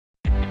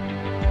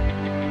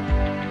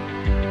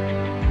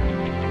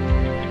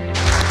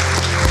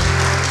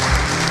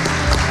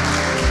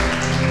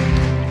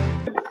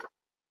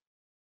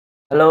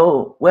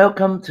Hello,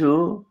 welcome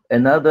to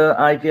another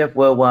IVF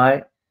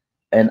Worldwide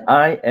and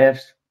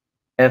ISFP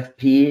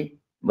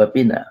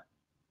webinar.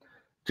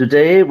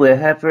 Today, we're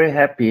very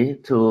happy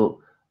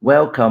to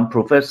welcome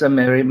Professor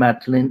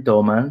Marie-Madeleine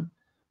Dolmans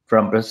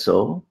from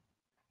Brazil.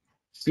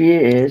 She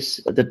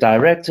is the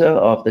director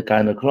of the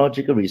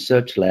Gynecological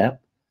Research Lab,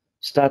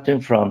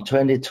 starting from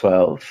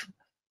 2012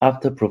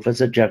 after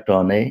Professor Jacques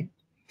Dornay.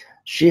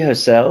 She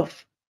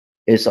herself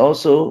is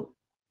also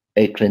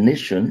a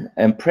clinician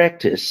and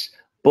practices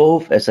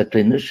both as a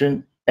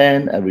clinician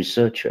and a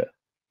researcher.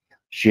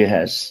 She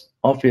has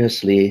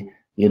obviously,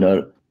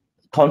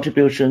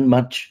 contribution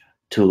much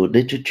to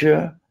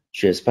literature.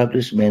 She has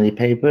published many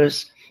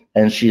papers,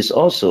 and she is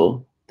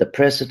also the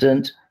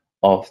president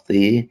of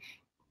the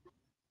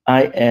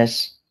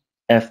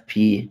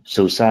ISFP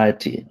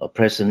Society, or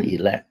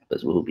president-elect,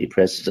 but will be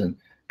president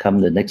come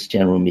the next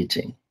general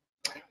meeting.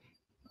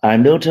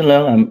 I'm Milton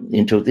Leung. I'm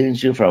introducing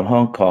you from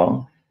Hong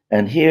Kong,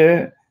 and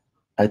here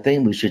I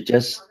think we should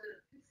just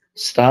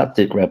start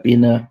the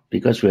webinar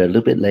because we're a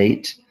little bit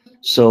late.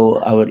 So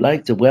I would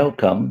like to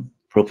welcome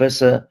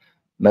Professor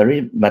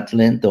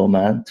Marie-Madeleine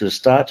Dolmans to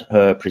start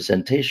her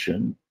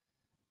presentation,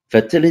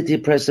 Fertility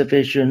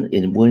Preservation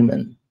in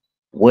Women.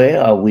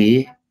 Where are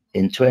we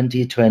in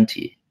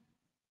 2020?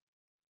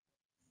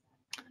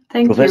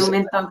 Thank you,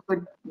 Milton,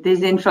 for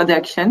this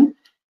introduction.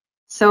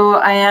 So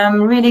I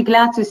am really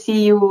glad to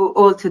see you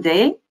all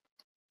today.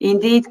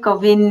 Indeed,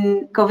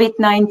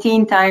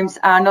 COVID-19 times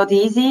are not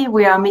easy.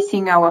 We are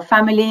missing our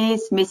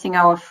families, missing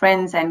our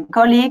friends and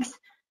colleagues.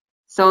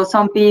 So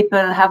some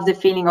people have the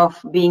feeling of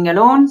being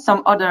alone.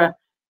 Some other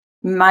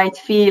might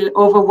feel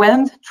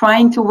overwhelmed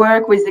trying to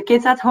work with the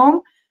kids at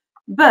home.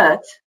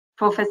 But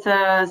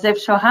Professor Zev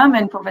Shoham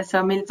and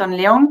Professor Milton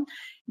Leung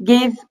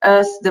gave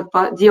us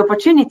the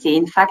opportunity,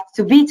 in fact,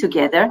 to be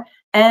together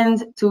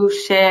and to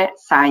share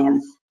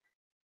science.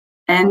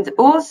 And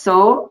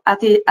also,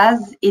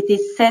 as it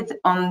is said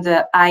on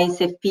the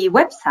ISFP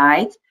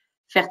website,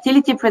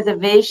 fertility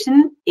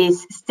preservation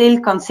is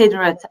still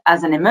considered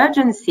as an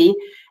emergency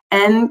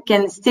and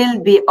can still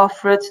be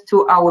offered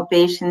to our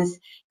patients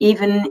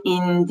even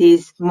in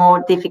these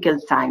more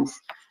difficult times.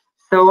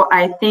 So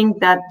I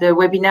think that the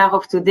webinar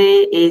of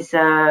today is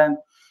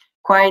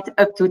quite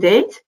up to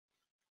date.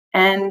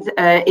 And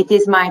it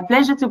is my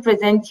pleasure to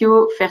present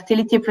you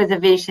fertility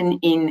preservation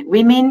in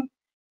women.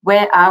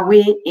 Where are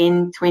we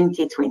in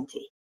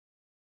 2020?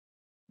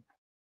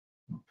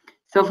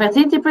 So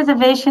fertility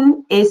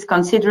preservation is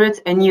considered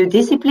a new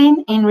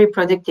discipline in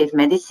reproductive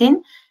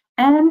medicine,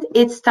 and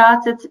it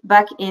started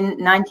back in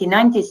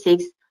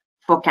 1996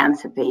 for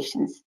cancer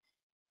patients.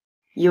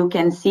 You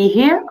can see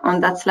here on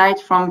that slide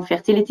from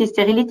Fertility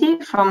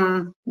Sterility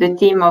from the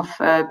team of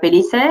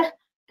Pellicer,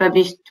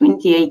 published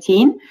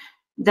 2018,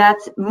 that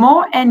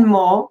more and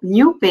more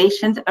new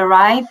patients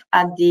arrive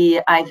at the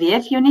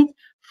IVF unit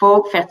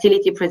for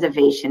fertility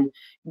preservation,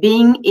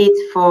 being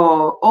it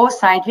for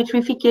oocyte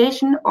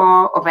vitrification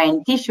or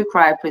ovarian tissue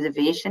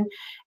cryopreservation.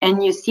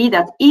 And you see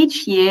that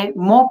each year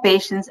more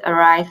patients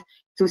arrive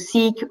to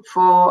seek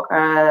for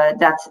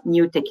that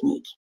new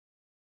technique.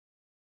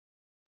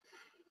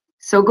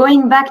 So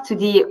going back to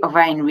the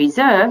ovarian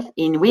reserve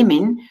in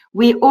women,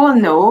 we all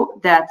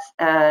know that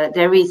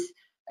there is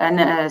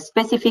a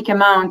specific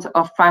amount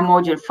of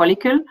primordial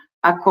follicle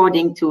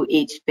according to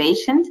each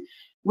patient,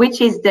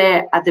 which is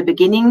there at the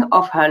beginning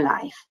of her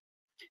life,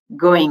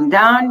 going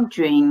down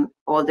during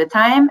all the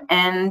time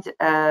and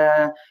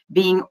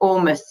being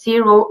almost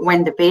zero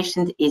when the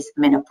patient is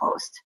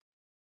menopaused.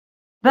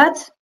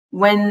 But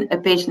when a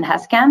patient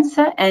has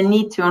cancer and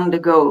needs to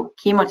undergo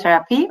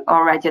chemotherapy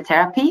or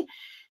radiotherapy,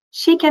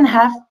 she can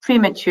have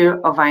premature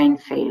ovarian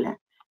failure.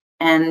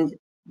 And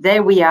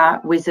there we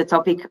are with the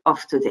topic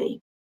of today.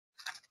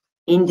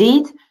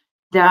 Indeed,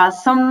 there are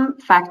some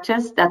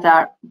factors that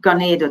are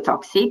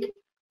gonadotoxic.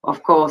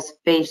 Of course,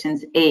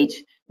 patient's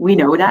age, we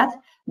know that,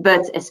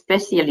 but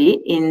especially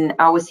in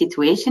our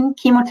situation,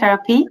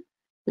 chemotherapy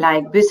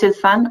like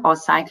busulfan or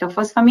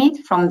cyclophosphamide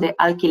from the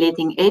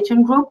alkylating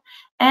agent group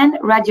and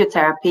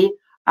radiotherapy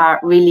are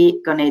really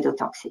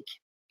gonadotoxic.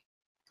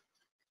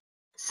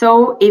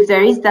 So if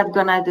there is that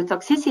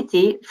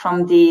gonadotoxicity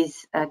from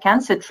these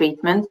cancer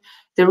treatment,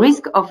 the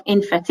risk of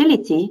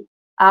infertility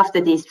after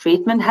this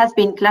treatment has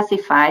been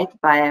classified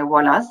by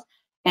Wallace,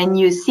 and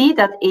you see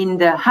that in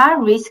the high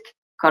risk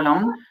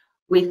column,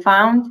 we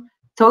found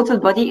total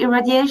body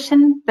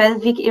irradiation,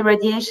 pelvic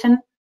irradiation,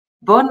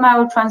 bone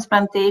marrow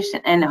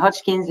transplantation, and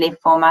Hodgkin's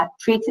lymphoma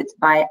treated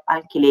by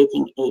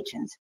alkylating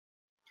agents.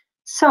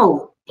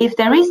 So if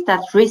there is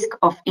that risk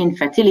of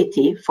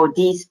infertility for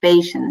these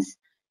patients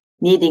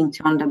needing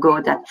to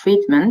undergo that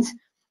treatment,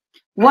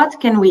 what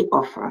can we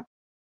offer?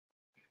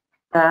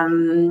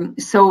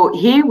 So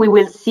here we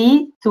will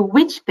see to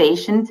which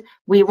patient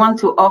we want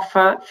to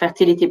offer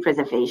fertility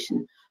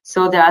preservation.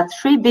 So there are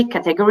three big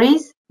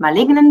categories: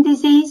 malignant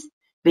disease,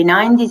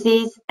 benign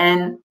disease,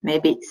 and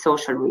maybe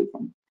social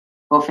reason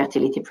for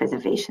fertility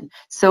preservation.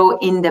 So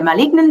in the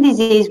malignant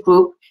disease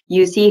group,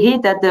 you see here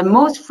that the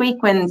most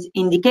frequent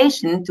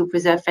indication to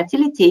preserve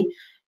fertility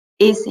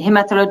is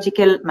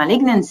hematological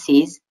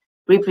malignancies,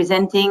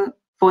 representing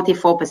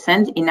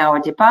 44% in our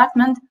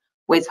department,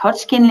 with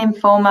Hodgkin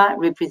lymphoma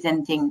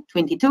representing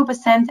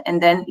 22%,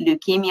 and then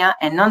leukemia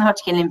and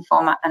non-Hodgkin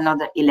lymphoma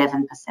another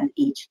 11%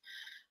 each.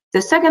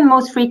 The second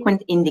most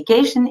frequent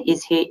indication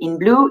is here in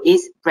blue,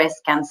 is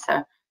breast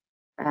cancer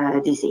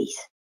disease.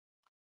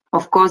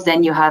 Of course,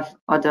 then you have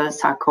other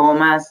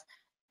sarcomas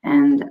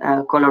and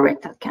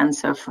colorectal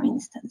cancer, for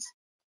instance.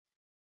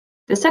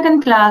 The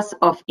second class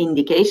of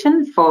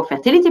indication for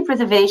fertility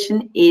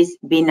preservation is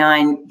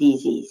benign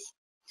disease.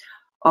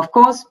 Of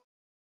course,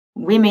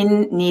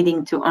 women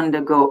needing to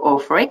undergo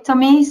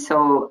oophorectomy,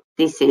 so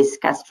this is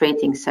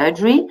castrating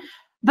surgery,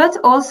 but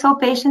also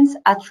patients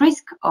at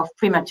risk of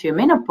premature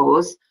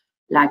menopause,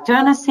 like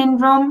Turner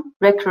syndrome,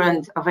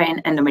 recurrent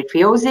ovarian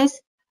endometriosis,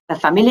 a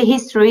family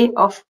history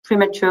of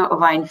premature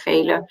ovarian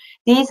failure.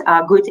 These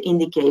are good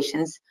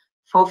indications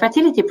for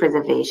fertility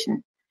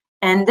preservation.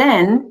 And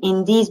then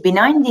in these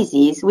benign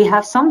disease, we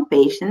have some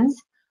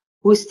patients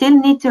who still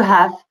need to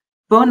have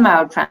bone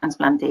marrow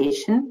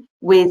transplantation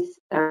with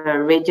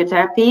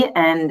radiotherapy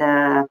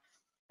and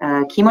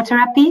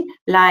chemotherapy,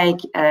 like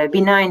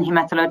benign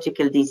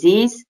hematological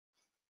disease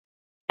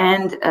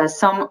and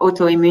some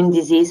autoimmune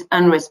disease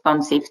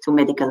unresponsive to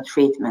medical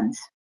treatments.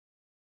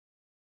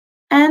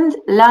 And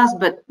last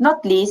but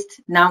not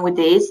least,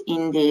 nowadays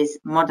in these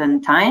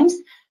modern times,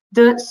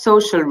 the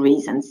social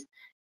reasons.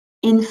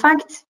 In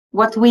fact,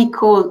 what we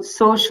call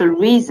social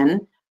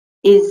reason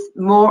is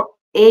more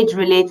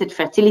age-related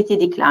fertility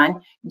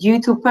decline due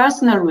to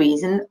personal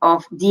reason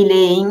of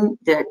delaying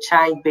the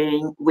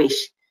childbearing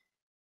wish,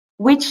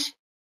 which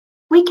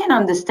we can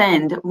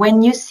understand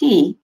when you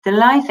see the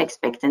life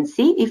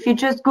expectancy. If you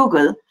just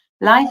Google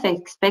life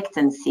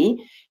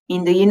expectancy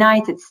in the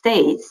United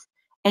States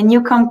and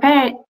you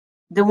compare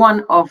the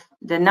one of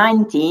the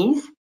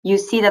 90s, you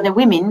see that the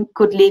women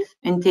could live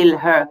until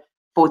her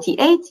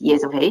 48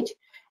 years of age.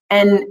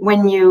 And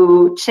when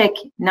you check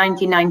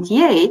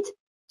 1998,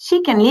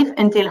 she can live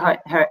until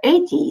her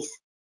 80s.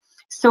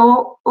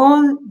 So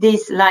all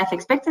this life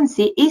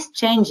expectancy is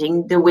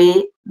changing the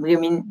way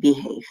women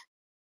behave.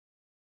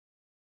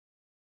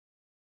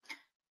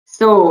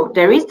 So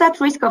there is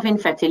that risk of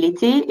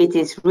infertility. It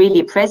is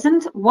really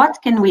present. What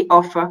can we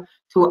offer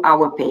to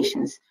our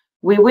patients?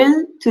 We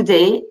will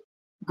today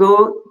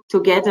go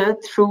together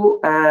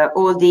through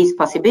all these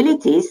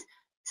possibilities,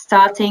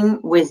 starting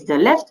with the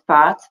left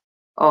part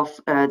of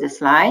the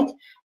slide.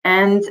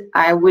 And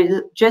I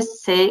will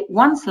just say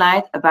one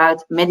slide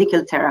about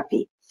medical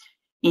therapy.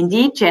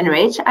 Indeed,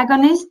 GnRH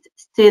agonist,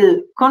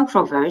 still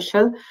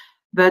controversial,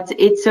 but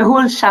it's a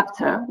whole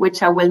chapter,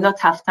 which I will not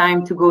have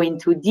time to go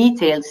into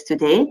details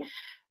today.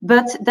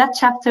 But that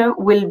chapter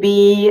will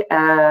be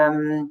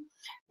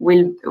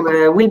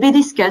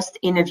discussed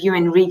in a view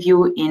and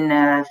review in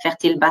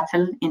Fertile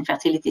Battle,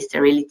 Infertility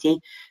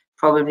Sterility,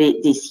 probably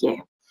this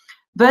year.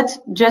 But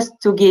just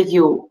to give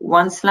you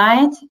one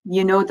slide,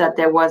 you know that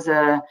there was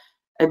a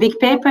big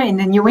paper in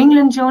the New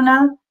England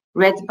Journal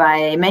read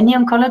by many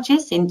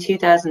oncologists in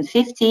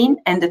 2015,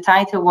 and the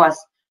title was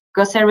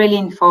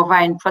Goserelin for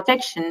Ovarian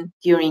Protection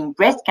During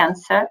Breast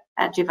Cancer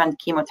Adjuvant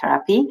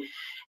Chemotherapy.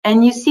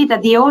 And you see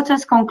that the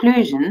author's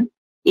conclusion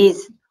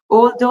is,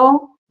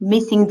 although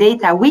missing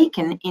data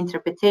weaken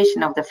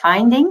interpretation of the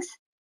findings,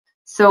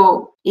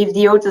 so if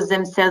the authors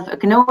themselves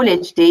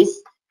acknowledge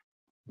this,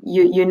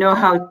 you know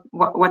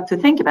what to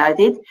think about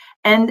it.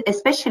 And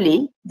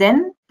especially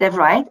then they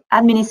write,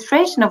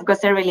 administration of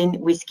goserelin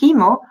with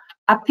chemo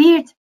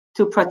appeared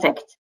to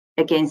protect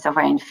against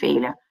ovarian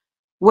failure.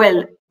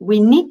 Well, we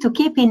need to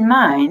keep in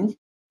mind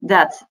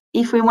that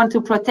if we want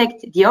to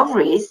protect the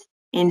ovaries,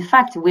 in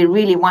fact, we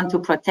really want to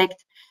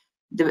protect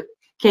the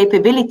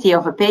capability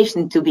of a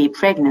patient to be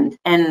pregnant.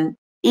 And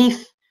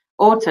if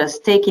authors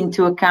take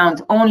into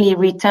account only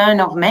return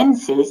of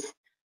menses,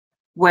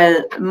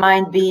 well,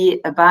 might be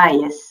a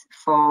bias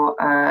for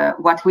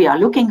what we are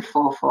looking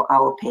for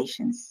our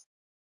patients.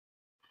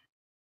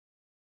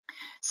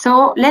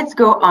 So let's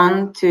go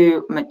on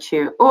to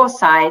mature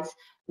oocytes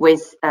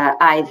with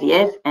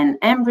IVF and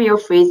embryo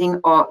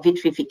freezing or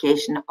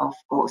vitrification of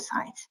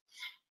oocytes.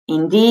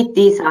 Indeed,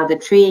 these are the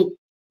three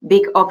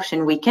big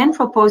options we can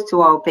propose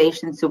to our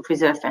patients to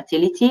preserve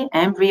fertility: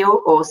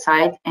 embryo,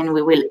 oocyte, and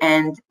we will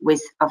end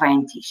with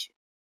ovarian tissue.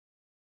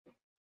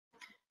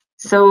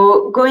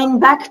 So going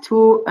back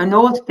to an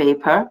old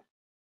paper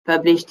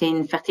published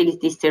in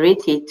Fertility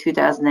Sterility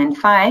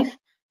 2005,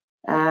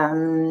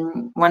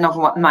 one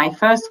of my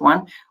first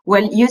one,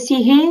 well, you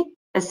see here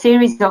a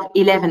series of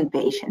 11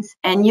 patients,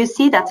 and you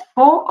see that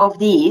 4 of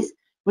these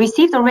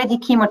received already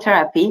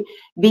chemotherapy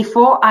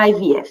before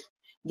IVF.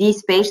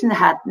 These patients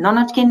had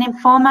non-Hodgkin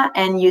lymphoma,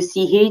 and you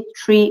see here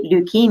 3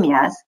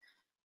 leukemias,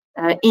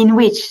 in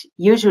which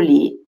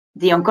usually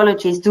the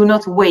oncologists do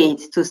not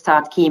wait to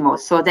start chemo.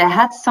 So they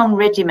had some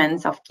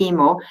regimens of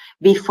chemo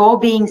before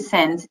being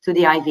sent to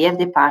the IVF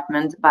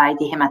department by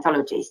the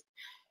hematologist.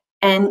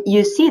 And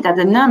you see that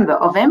the number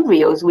of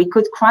embryos we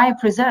could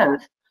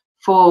cryopreserve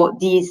for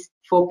these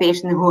 4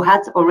 patients who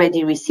had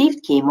already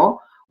received chemo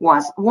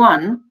was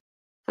 1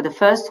 for the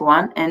first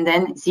one, and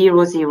then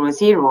 0, 0,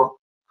 0.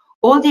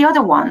 All the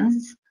other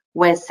ones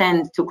were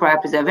sent to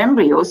cryopreserved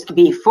embryos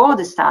before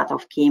the start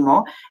of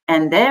chemo,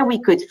 and there we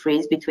could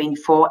freeze between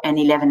 4 and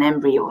 11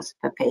 embryos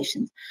per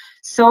patient.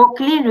 So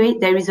clearly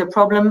there is a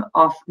problem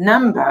of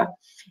number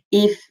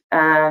if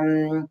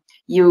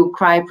you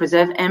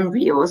cryopreserve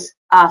embryos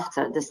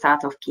after the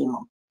start of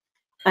chemo.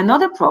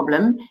 Another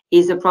problem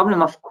is a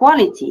problem of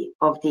quality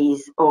of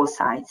these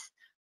oocytes,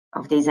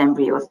 of these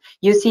embryos.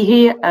 You see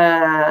here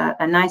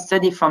a nice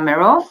study from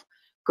Prof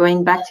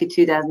going back to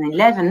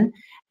 2011,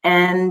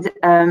 and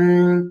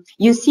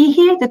you see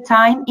here the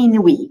time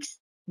in weeks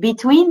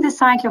between the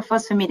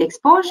cyclophosphamide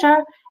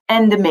exposure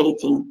and the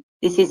mating.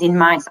 This is in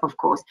mice, of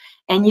course.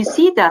 And you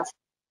see that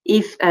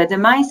if the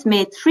mice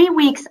mate 3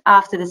 weeks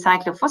after the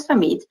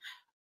cyclophosphamide,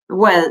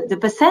 well, the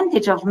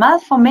percentage of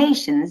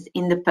malformations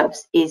in the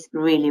pups is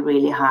really,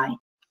 really high.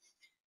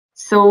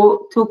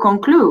 So to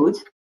conclude,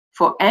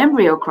 for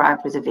embryo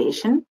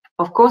cryopreservation,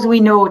 of course, we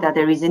know that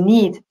there is a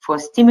need for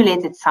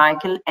stimulated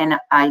cycle and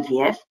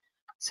IVF.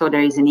 So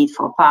there is a need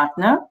for a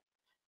partner.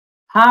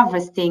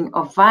 Harvesting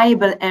of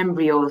viable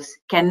embryos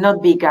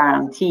cannot be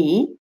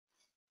guaranteed.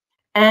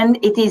 And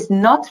it is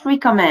not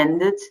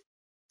recommended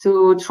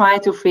to try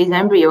to freeze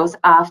embryos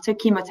after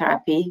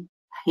chemotherapy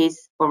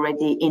is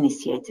already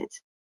initiated.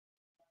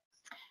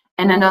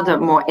 And another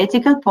more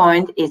ethical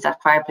point is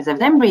that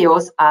cryopreserved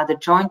embryos are the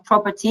joint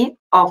property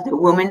of the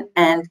woman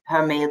and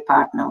her male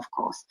partner, of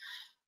course.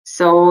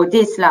 So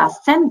this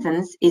last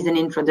sentence is an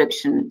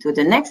introduction to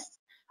the next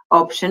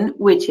option,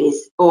 which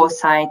is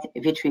oocyte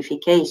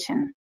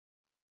vitrification.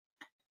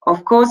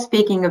 Of course,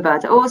 speaking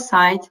about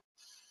oocyte,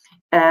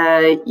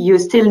 you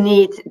still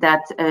need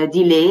that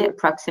delay,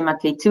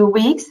 approximately 2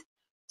 weeks,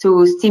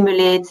 to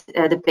stimulate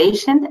the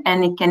patient,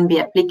 and it can be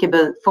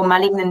applicable for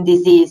malignant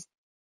disease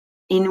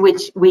in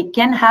which we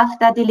can have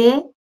that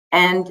delay,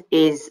 and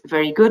is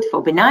very good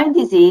for benign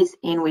disease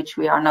in which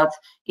we are not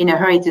in a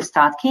hurry to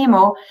start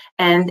chemo,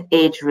 and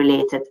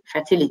age-related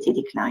fertility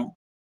decline.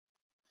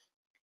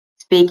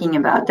 Speaking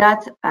about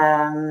that,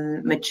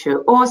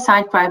 mature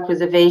oocyte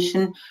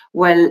cryopreservation,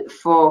 well,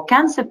 for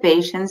cancer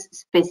patients,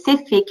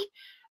 specific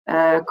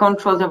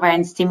controlled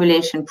ovarian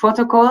stimulation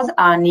protocols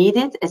are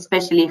needed,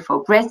 especially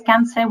for breast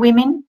cancer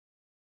women.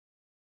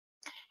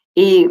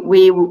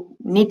 We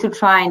need to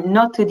try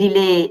not to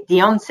delay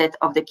the onset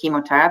of the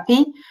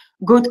chemotherapy.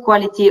 Good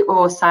quality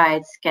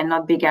oocytes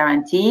cannot be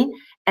guaranteed,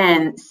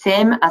 and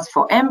same as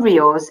for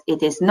embryos,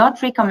 it is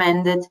not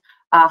recommended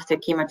after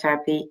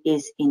chemotherapy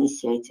is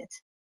initiated.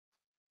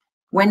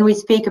 When we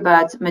speak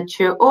about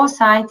mature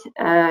oocyte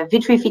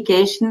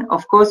vitrification,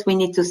 of course, we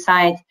need to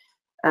cite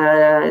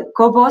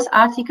Cobo's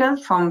article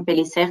from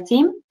Pellicer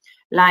team,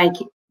 like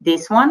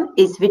this one.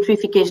 Is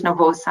vitrification of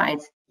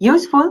oocytes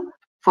useful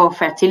for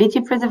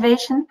fertility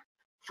preservation,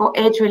 for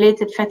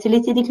age-related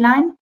fertility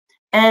decline,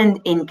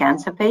 and in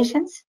cancer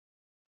patients?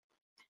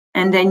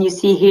 And then you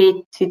see here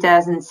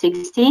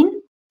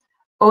 2016,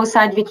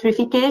 oocyte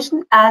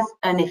vitrification as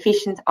an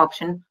efficient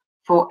option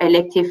for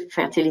elective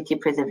fertility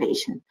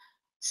preservation.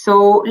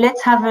 So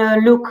let's have a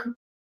look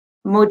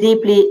more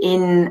deeply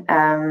in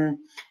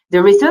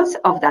the results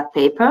of that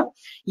paper.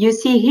 You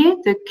see here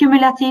the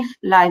cumulative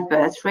live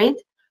birth rate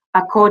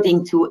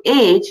according to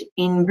age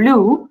in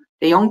blue,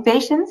 the young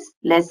patients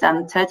less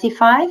than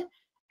 35,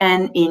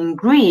 and in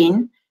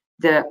green,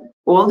 the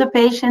older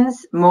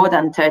patients more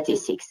than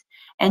 36.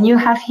 And you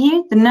have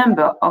here the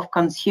number of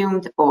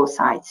consumed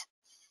oocytes.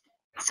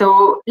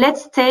 So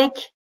let's take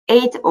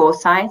 8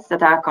 oocytes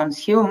that are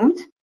consumed.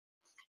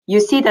 You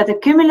see that the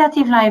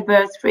cumulative live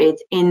birth rate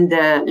in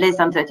the less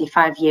than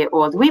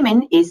 35-year-old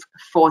women is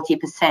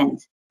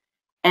 40%.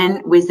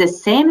 And with the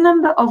same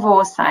number of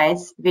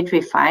oocytes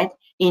vitrified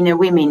in a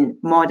women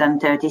more than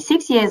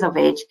 36 years of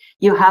age,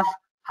 you have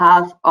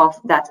half of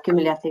that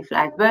cumulative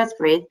live birth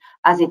rate,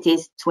 as it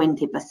is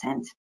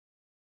 20%.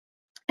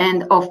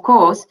 And of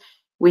course,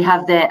 we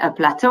have there a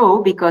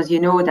plateau, because you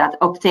know that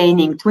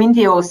obtaining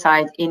 20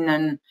 oocytes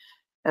in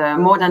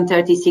more than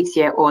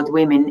 36-year-old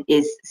women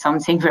is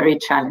something very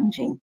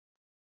challenging.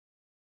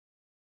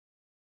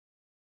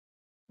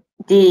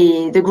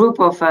 The group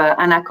of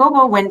Anna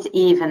Cobo went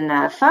even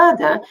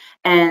further,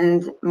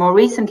 and more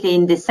recently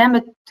in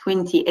December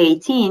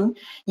 2018,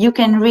 you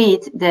can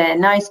read the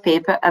nice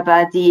paper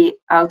about the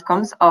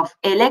outcomes of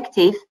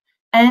elective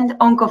and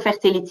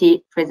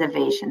oncofertility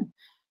preservation.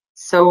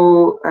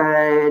 So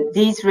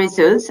these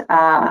results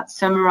are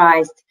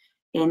summarized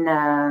in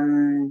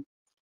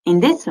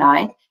this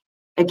slide.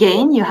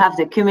 Again, you have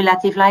the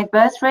cumulative live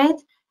birth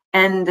rate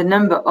and the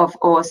number of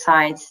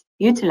oocytes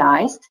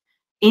utilized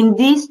in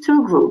these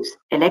two groups,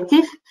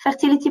 elective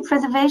fertility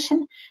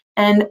preservation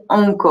and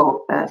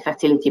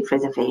onco-fertility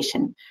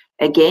preservation.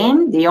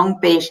 Again, the young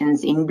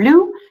patients in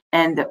blue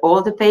and the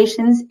older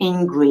patients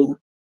in green.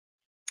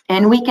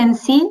 And we can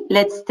see,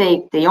 let's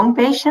take the young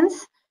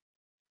patients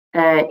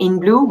in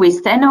blue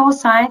with 10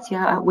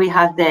 oocytes. We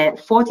have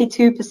the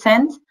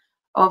 42%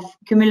 of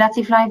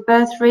cumulative live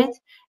birth rate,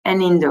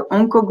 and in the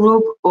onco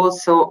group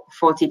also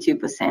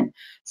 42%.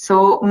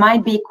 So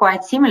might be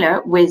quite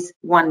similar, with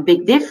one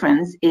big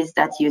difference is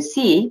that you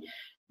see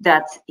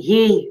that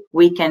here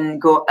we can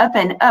go up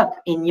and up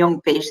in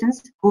young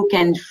patients who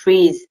can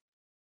freeze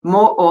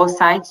more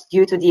oocytes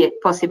due to the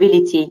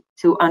possibility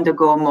to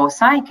undergo more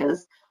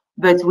cycles.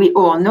 But we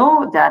all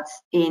know that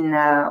in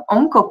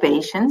onco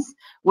patients,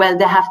 well,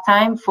 they have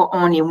time for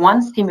only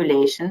one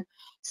stimulation,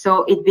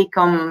 so it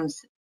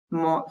becomes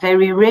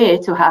very rare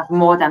to have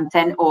more than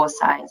 10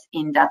 oocytes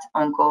in that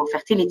onco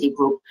fertility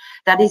group.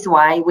 That is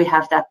why we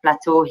have that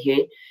plateau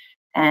here,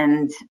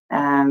 and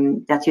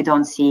that you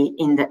don't see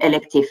in the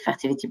elective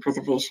fertility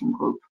preservation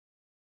group.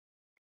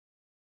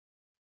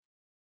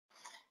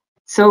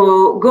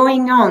 So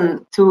going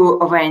on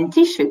to ovarian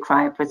tissue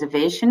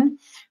cryopreservation,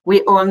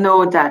 we all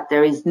know that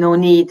there is no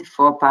need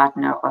for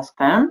partner or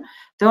sperm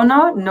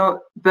donor,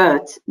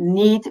 but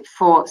need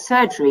for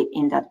surgery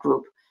in that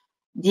group.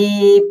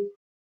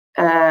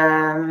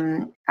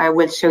 I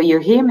will show you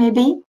here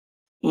maybe.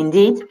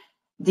 Indeed,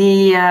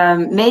 the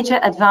major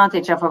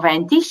advantage of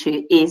ovarian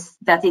tissue is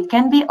that it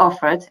can be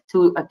offered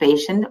to a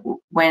patient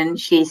when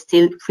she is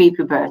still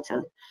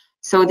prepubertal.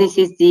 So this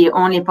is the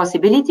only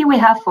possibility we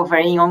have for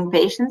very young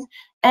patients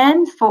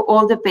and for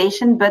older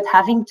patients, but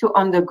having to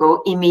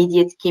undergo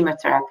immediate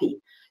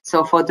chemotherapy.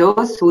 So for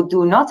those who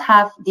do not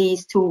have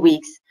these 2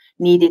 weeks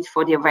needed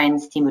for the ovarian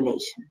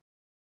stimulation.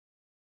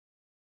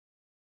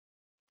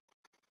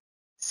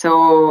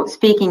 So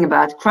speaking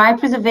about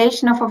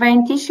cryopreservation of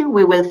ovarian tissue,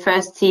 we will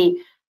first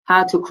see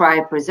how to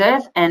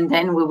cryopreserve, and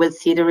then we will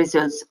see the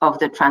results of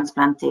the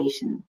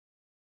transplantation.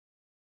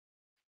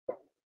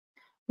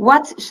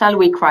 What shall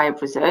we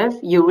cryopreserve?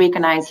 You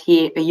recognize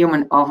here a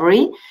human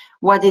ovary.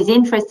 What is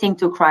interesting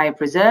to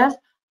cryopreserve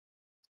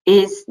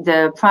is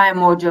the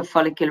primordial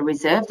follicle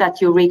reserve that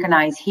you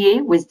recognize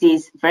here with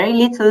these very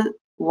little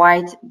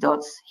white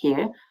dots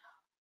here.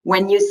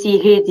 When you see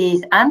here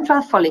these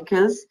antral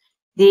follicles,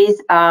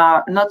 these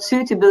are not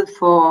suitable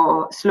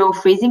for slow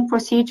freezing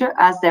procedure,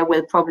 as they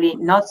will probably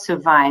not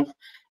survive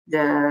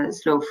the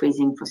slow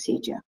freezing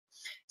procedure.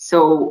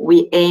 So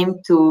we aim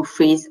to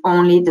freeze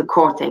only the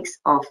cortex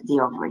of the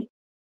ovary.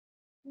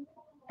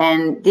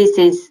 And this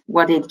is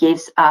what it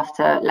gives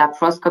after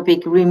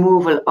laparoscopic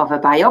removal of a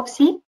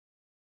biopsy.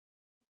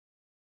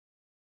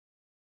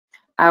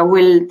 I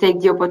will take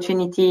the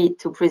opportunity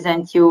to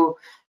present you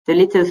the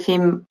little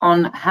film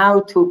on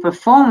how to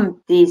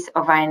perform these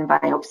ovarian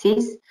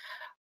biopsies,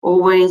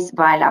 always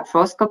by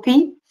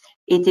laparoscopy.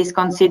 It is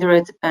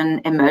considered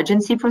an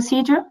emergency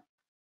procedure.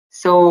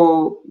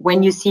 So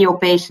when you see your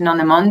patient on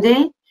a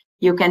Monday,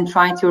 you can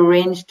try to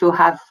arrange to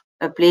have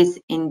a place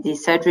in the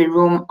surgery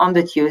room on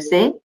the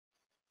Tuesday.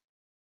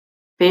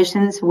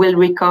 Patients will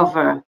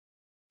recover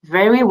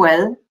very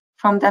well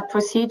from that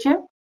procedure.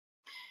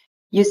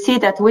 You see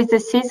that with the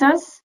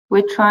scissors,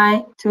 we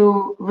try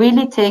to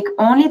really take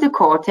only the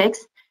cortex.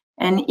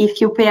 And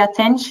if you pay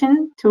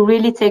attention to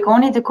really take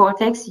only the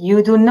cortex,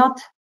 you do not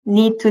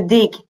need to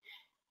dig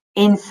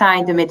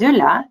inside the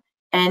medulla,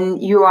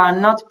 and you are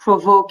not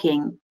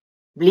provoking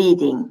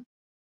bleeding.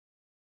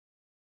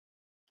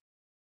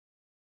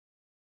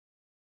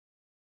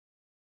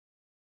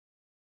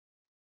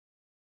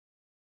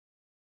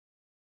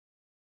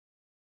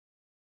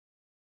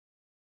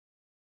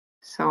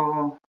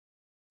 So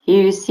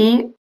here you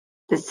see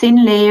the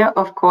thin layer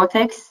of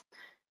cortex.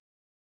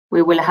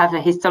 We will have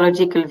a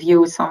histological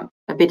view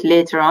a bit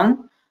later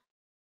on.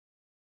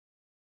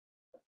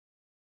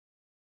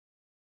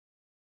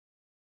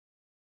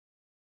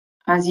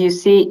 As you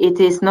see, it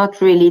is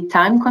not really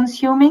time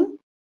consuming.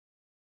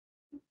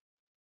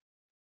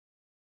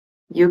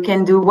 You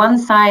can do one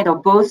side or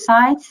both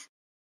sides,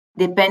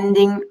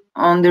 depending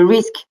on the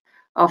risk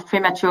of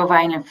premature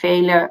ovarian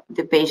failure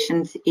the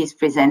patient is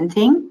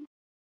presenting.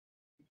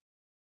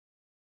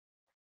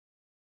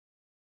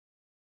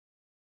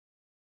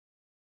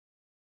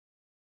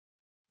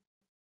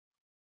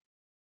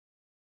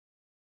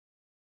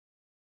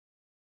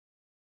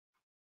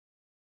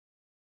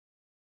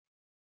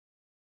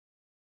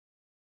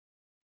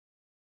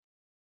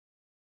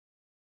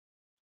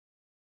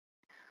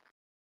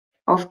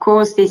 Of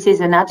course, this is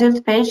an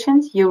adult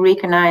patient. You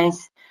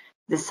recognize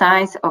the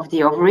size of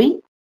the ovary.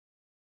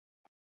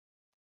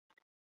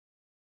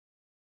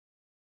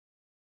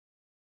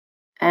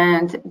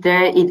 And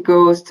there it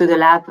goes to the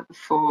lab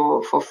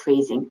for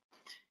freezing.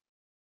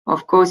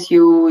 Of course,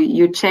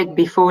 you check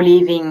before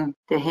leaving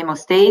the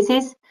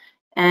hemostasis,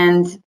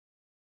 and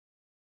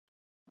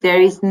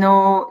there is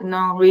no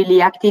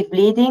really active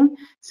bleeding.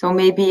 So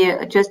maybe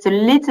just a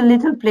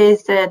little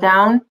place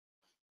down.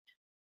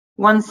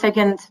 1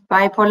 second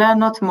bipolar,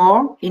 not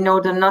more, in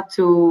order not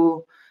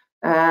to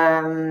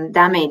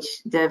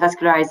damage the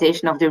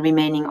vascularization of the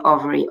remaining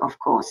ovary, of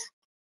course.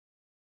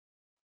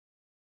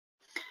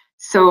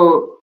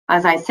 So,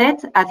 as I said,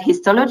 at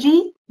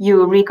histology,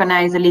 you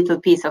recognize a little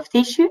piece of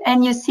tissue,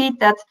 and you see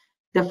that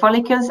the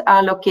follicles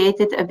are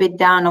located a bit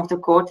down of the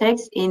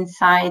cortex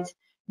inside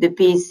the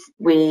piece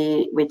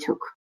we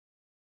took.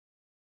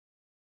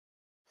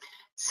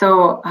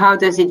 So how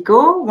does it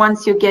go?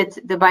 Once you get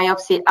the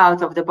biopsy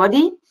out of the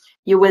body,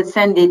 you will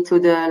send it to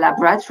the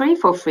laboratory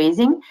for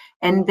freezing,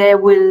 and there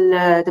will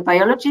the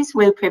biologist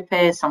will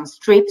prepare some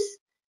strips,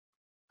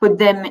 put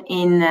them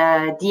in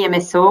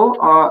DMSO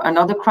or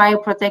another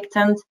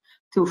cryoprotectant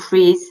to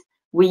freeze.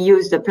 We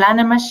use the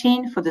planner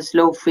machine for the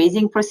slow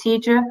freezing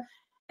procedure,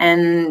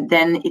 and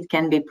then it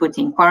can be put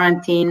in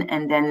quarantine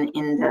and then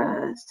in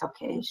the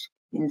stockage,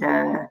 in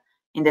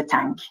the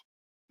tank,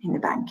 in the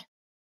bank.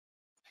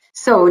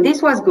 So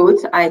this was good.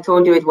 I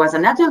told you it was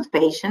an adult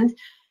patient.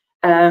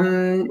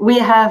 We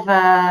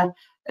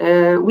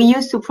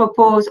used to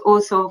propose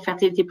also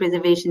fertility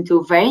preservation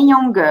to very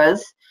young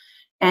girls,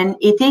 and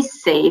it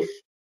is safe,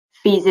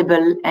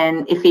 feasible,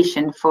 and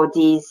efficient for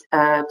these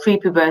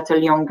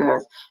prepubertal young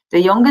girls.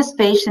 The youngest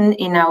patient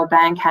in our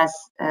bank has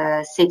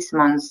 6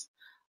 months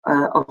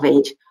of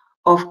age.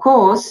 Of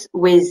course,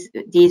 with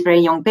these very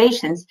young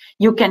patients,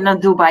 you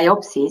cannot do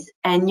biopsies,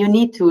 and you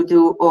need to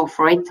do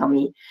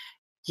oophorectomy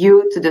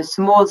due to the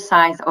small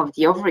size of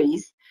the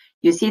ovaries.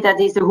 You see that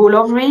is the whole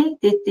ovary.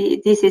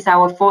 This is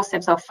our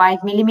forceps of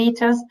 5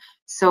 millimeters.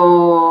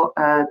 So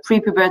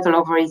prepubertal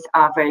ovaries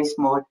are very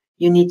small.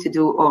 You need to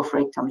do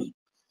oophorectomy.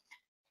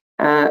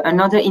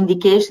 Another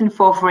indication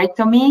for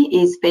oophorectomy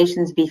is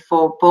patients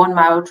before bone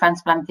marrow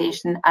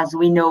transplantation, as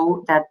we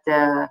know that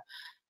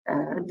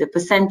the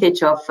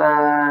percentage of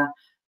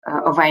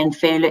ovarian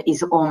failure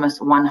is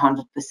almost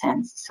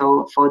 100%.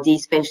 So for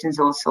these patients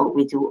also,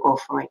 we do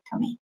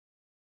oophorectomy.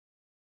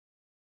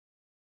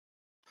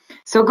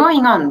 So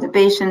going on, the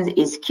patient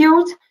is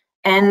cured,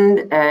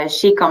 and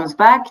she comes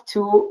back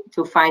 2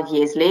 to 5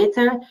 years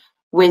later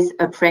with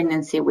a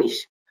pregnancy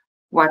wish.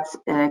 What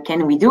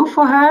can we do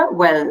for her?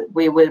 Well,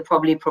 we will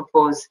probably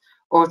propose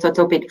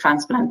orthotopic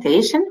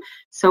transplantation.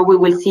 So we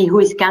will see who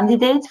is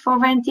candidate for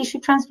ovarian tissue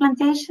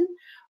transplantation.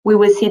 We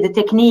will see the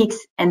techniques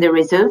and the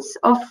results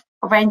of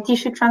ovarian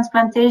tissue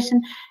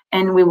transplantation,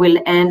 and we will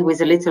end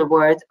with a little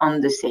word on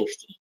the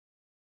safety.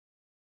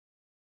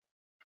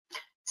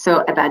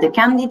 So about the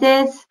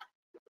candidates,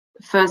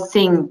 first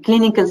thing,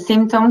 clinical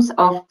symptoms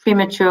of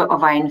premature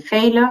ovarian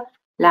failure,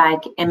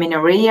 like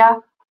amenorrhea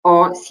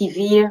or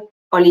severe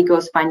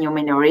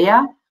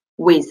oligospermiomenorrhea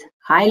with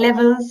high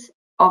levels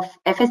of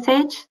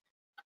FSH,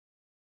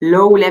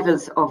 low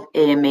levels of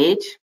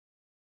AMH.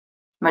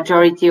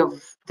 Majority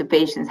of the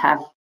patients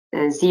have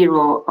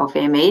 0 of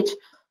AMH,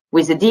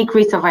 with a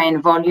decrease of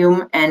iron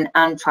volume and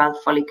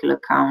untrialed follicular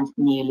count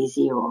nearly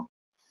 0.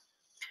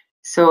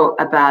 So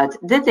about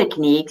the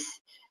techniques,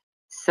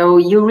 so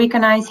you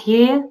recognize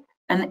here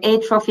an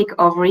atrophic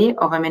ovary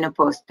of a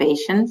menopaused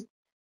patient.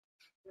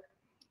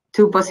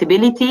 2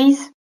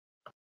 possibilities.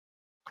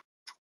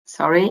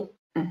 Sorry.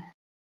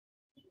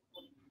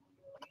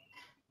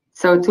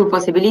 So 2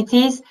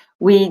 possibilities.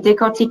 We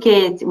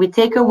decorticate, we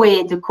take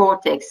away the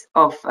cortex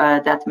of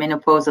that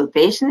menopausal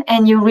patient,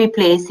 and you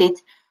replace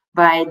it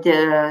by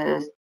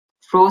the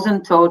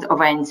frozen toad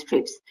ovarian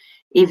strips.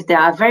 If they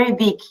are very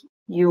big,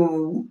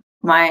 you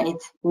might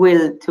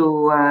will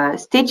to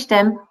stitch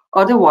them.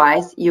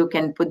 Otherwise, you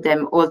can put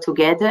them all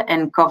together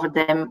and cover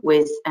them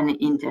with an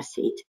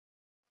interseed.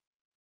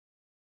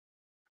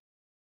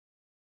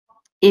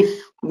 If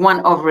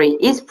one ovary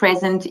is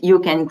present, you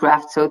can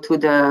graft so to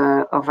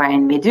the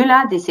ovarian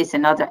medulla. This is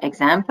another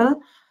example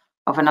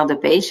of another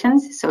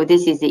patient. So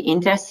this is the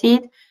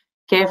interseed,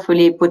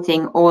 carefully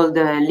putting all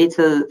the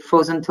little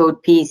frozen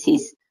toad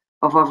pieces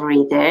of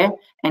ovary there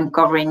and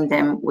covering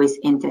them with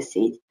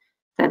interseed.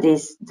 That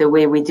is the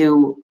way we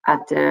do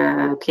at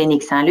the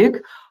Clinique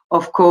Saint-Luc.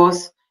 Of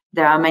course,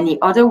 there are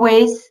many other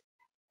ways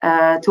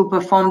to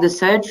perform the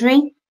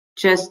surgery.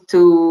 Just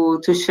to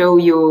show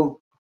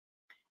you,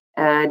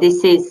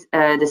 this is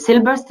the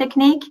Silber's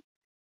technique,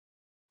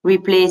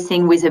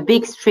 replacing with a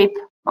big strip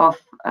of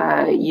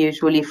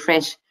usually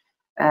fresh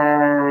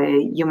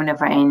human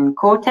ovarian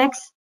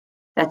cortex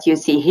that you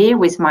see here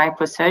with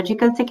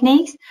microsurgical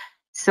techniques.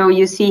 So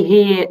you see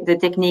here the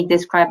technique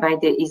described by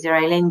the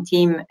Israeli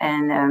team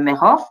and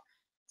Merov.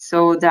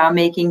 So they are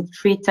making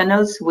 3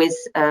 tunnels with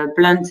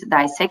blunt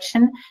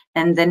dissection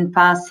and then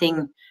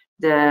passing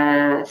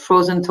the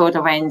frozen toad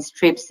ovarian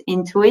strips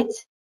into it.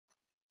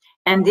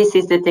 And this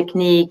is the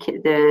technique,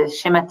 the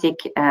schematic,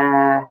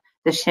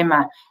 the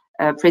schema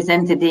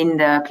presented in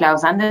the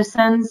Klaus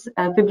Andersen's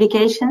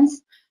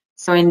publications.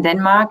 So in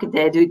Denmark,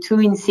 they do 2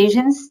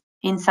 incisions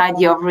inside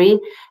the ovary,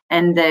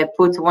 and they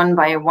put one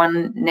by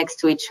one next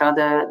to each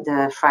other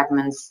the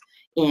fragments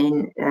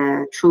in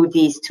through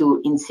these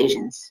 2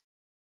 incisions.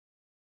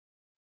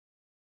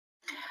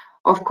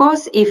 Of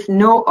course, if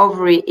no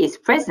ovary is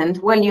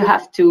present, well, you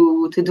have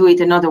to do it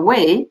another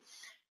way.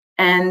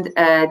 And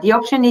the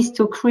option is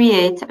to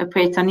create a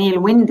peritoneal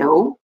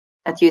window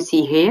that you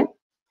see here.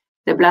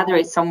 The bladder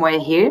is somewhere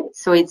here,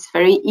 so it's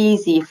very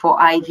easy for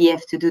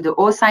IVF to do the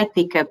oocyte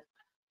pickup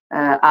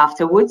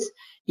afterwards.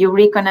 You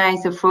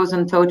recognize the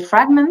frozen toad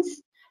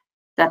fragments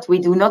that we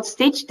do not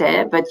stitch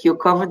there, but you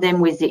cover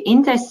them with the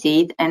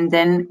interseed, and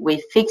then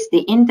we fix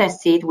the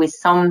interseed with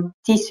some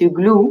tissue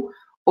glue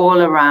all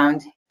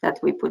around that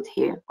we put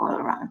here all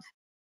around.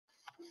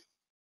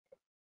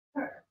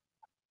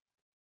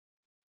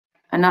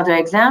 another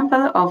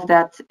example of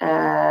that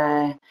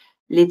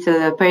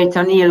little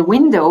peritoneal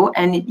window,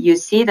 and you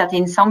see that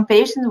in some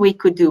patients we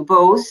could do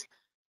both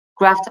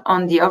graft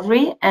on the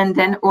ovary and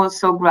then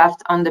also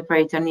graft on the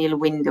peritoneal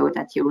window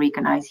that you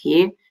recognize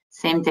here.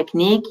 Same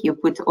technique, you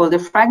put all the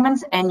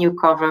fragments and you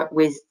cover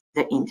with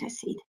the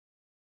interseed.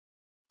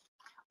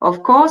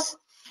 Of course,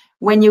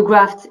 when you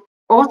graft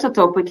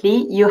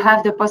orthotopically, you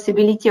have the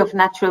possibility of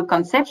natural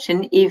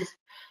conception if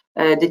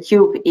the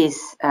tube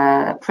is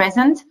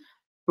present.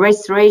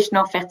 Restoration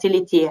of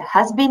fertility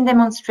has been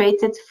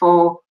demonstrated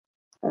for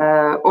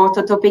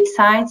orthotopic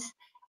sites,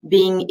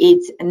 being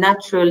it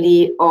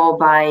naturally or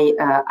by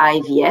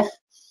IVF,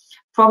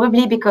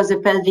 probably because the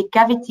pelvic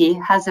cavity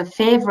has a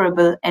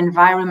favorable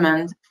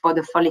environment for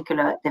the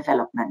follicular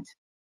development.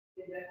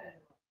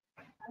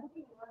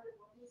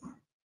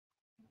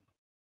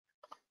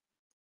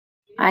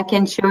 I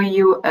can show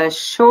you a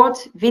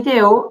short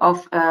video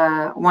of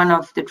one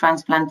of the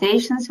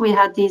transplantations we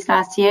had these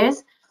last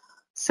years.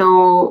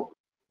 So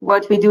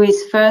what we do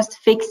is first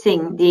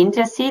fixing the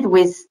interseed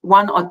with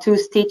 1 or 2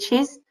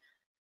 stitches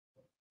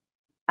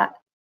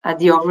at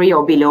the ovary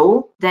or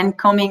below, then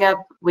coming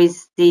up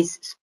with this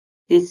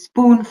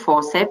spoon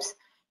forceps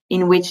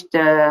in which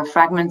the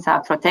fragments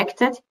are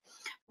protected.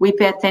 We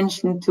pay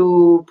attention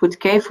to put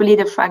carefully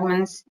the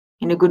fragments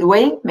in a good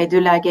way,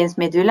 medulla against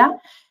medulla,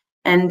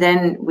 and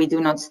then we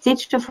do not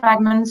stitch the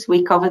fragments.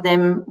 We cover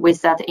them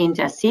with that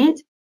interseed,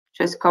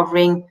 just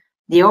covering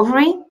the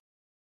ovary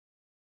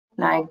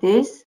like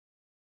this.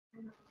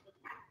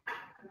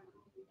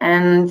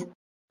 And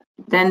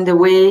then the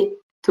way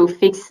to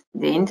fix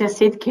the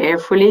interseed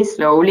carefully,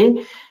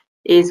 slowly,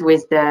 is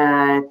with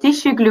the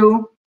tissue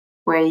glue,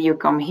 where you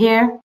come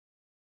here,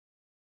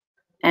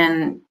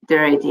 and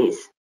there it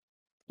is.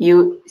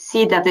 You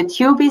see that the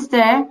tube is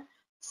there,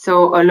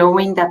 so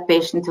allowing that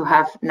patient to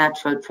have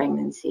natural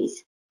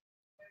pregnancies.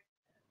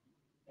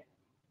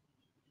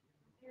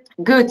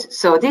 Good,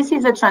 so this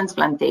is a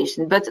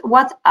transplantation, but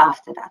what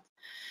after that?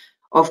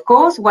 Of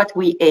course, what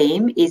we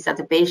aim is that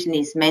the patient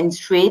is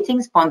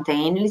menstruating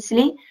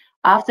spontaneously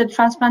after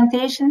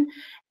transplantation,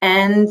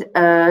 and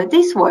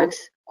this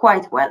works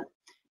quite well.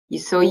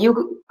 So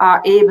you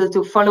are able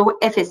to follow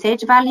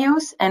FSH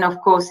values and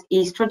of course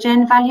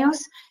estrogen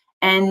values,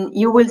 and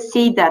you will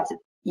see that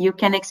you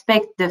can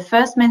expect the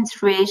first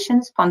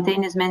menstruation,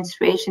 spontaneous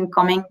menstruation,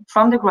 coming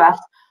from the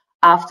graft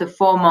after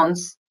 4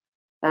 months,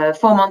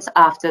 4 months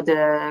after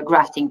the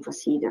grafting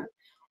procedure.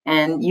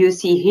 And you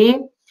see here,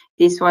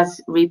 this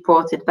was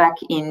reported back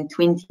in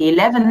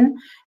 2011.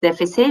 The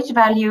FSH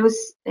values,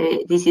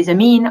 this is a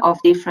mean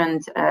of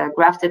different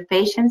grafted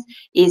patients,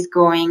 is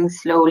going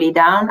slowly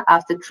down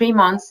after 3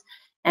 months,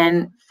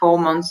 and 4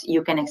 months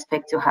you can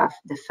expect to have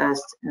the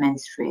first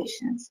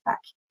menstruations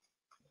back.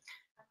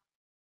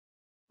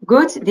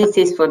 Good, this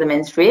is for the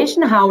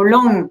menstruation. How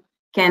long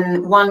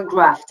can one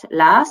graft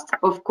last?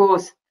 Of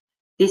course,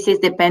 this is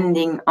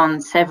depending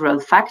on several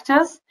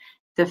factors.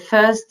 The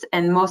first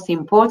and most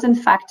important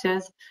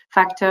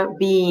factor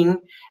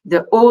being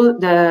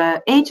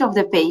the age of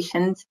the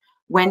patient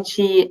when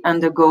she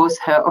undergoes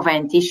her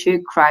ovarian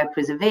tissue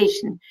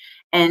cryopreservation.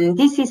 And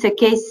this is a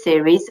case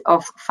series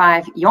of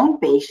 5 young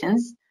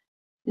patients,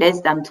 less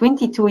than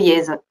 22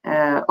 years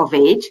of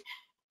age.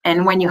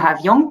 And when you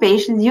have young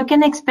patients, you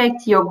can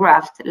expect your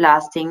graft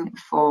lasting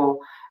for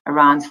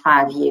around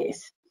 5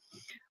 years.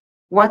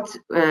 What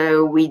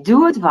we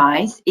do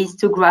advise is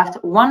to graft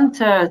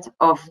 1/3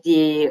 of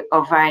the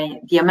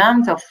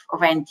amount of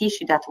ovarian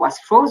tissue that was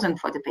frozen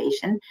for the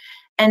patient,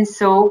 and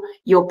so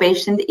your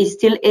patient is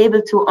still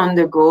able to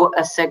undergo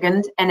a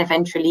second and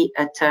eventually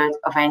a third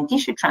ovarian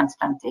tissue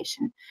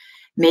transplantation,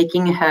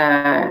 making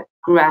her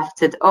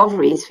grafted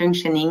ovaries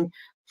functioning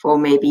for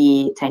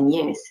maybe 10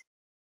 years.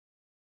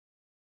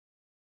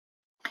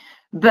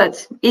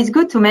 But it's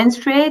good to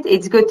menstruate,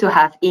 it's good to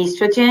have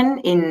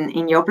estrogen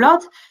in your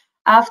blood.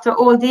 After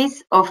all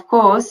this, of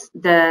course,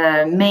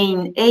 the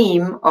main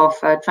aim of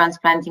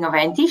transplanting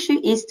ovarian tissue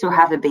is to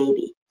have a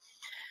baby.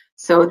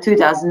 So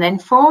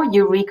 2004,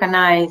 you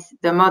recognize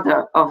the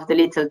mother of the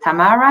little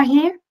Tamara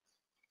here.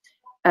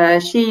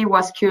 She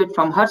was cured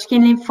from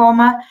Hodgkin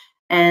lymphoma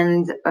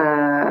and,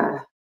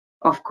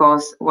 of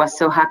course, was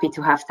so happy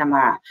to have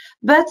Tamara.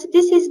 But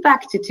this is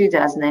back to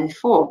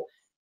 2004.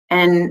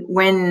 And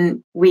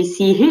when we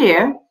see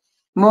here,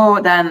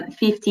 more than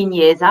 15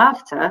 years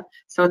after,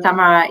 so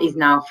Tamara is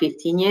now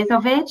 15 years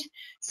of age.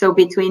 So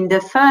between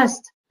the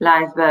first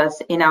live birth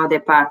in our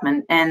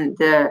department and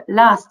the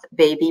last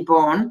baby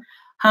born,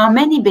 how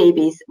many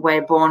babies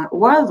were born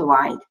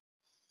worldwide?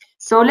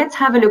 So let's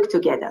have a look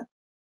together.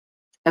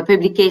 A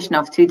publication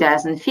of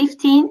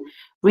 2015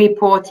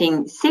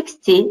 reporting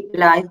 60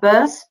 live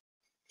births.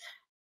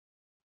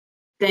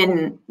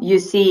 Then you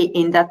see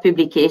in that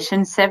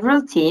publication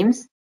several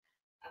teams.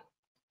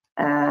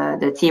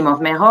 The team of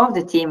Merov,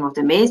 the team of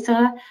de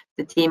Meester,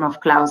 the team of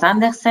Klaus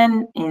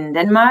Andersen in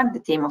Denmark, the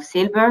team of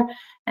Silber,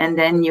 and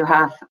then you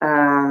have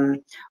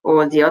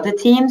all the other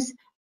teams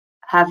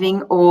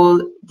having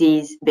all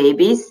these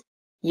babies.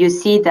 You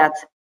see that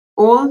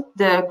all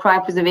the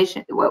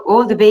cryopreservation, well,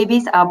 all the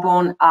babies are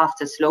born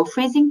after slow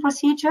freezing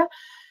procedure,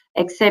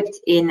 except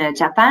in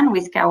Japan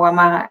with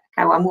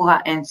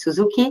Kawamura and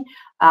Suzuki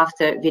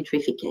after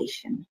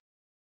vitrification.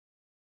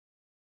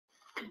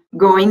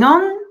 Going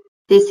on,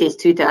 this is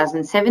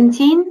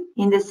 2017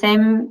 in the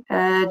same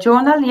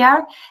journal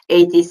here,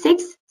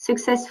 86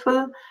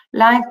 successful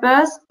live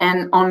births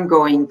and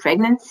ongoing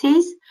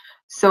pregnancies.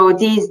 So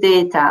these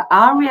data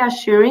are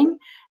reassuring,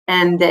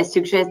 and they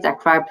suggest that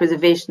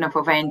cryopreservation of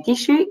ovarian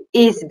tissue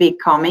is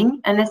becoming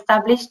an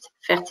established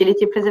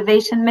fertility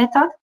preservation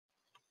method.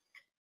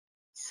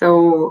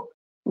 So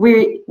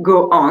we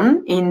go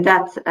on in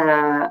that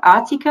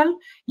article.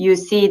 You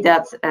see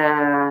that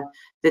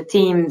the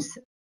teams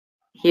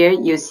here,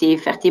 you see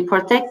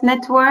FertiProtect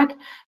network.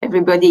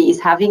 Everybody is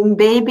having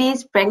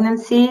babies,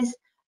 pregnancies,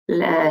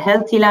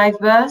 healthy live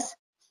births,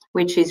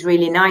 which is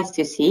really nice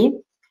to see.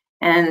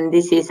 And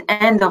this is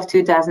end of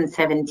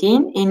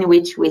 2017, in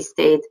which we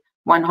stayed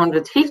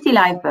 150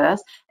 live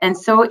births. And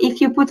so if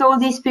you put all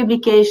these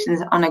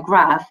publications on a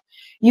graph,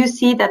 you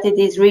see that it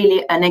is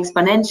really an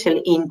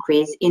exponential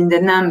increase in the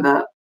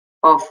number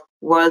of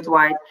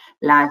worldwide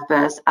live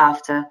births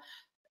after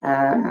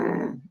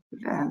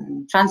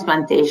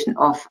transplantation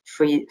of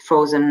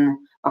frozen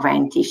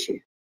ovarian tissue.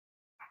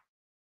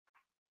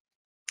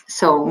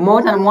 So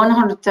more than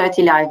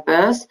 130 live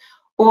births,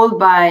 all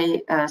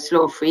by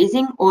slow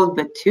freezing, all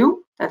but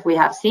 2 that we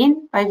have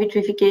seen by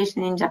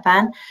vitrification in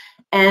Japan.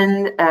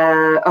 And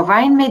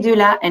ovarian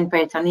medulla and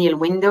peritoneal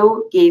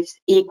window gives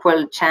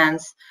equal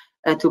chance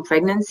to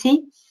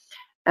pregnancy.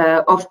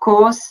 Of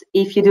course,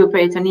 if you do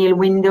peritoneal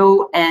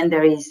window and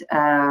there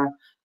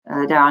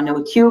are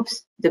no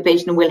tubes, the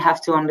patient will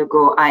have to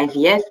undergo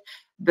IVF,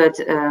 but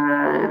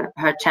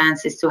her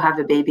chances to have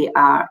a baby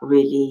are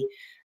really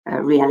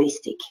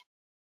realistic.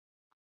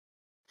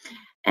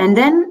 And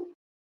then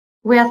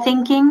we are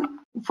thinking,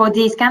 for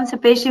these cancer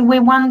patients, we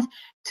want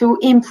to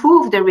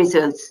improve the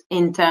results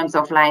in terms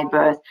of live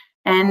birth.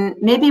 And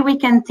maybe we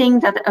can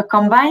think that a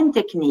combined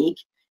technique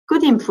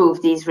could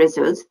improve these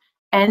results.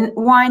 And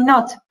why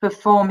not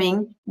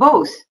performing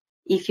both?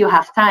 If you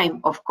have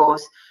time, of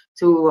course,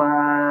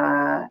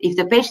 if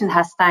the patient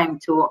has time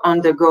to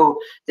undergo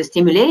the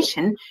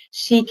stimulation,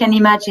 she can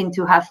imagine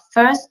to have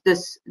first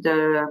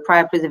the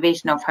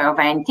cryopreservation of her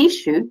ovarian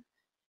tissue,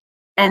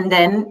 and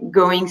then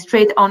going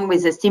straight on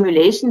with the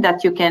stimulation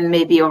that you can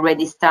maybe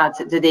already start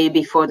the day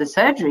before the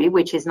surgery,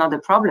 which is not a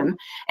problem.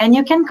 And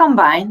you can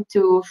combine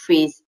to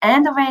freeze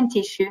and ovarian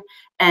tissue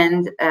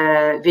and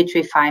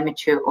vitrify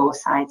mature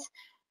oocytes.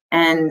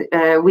 And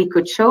we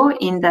could show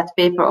in that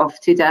paper of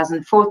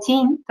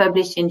 2014,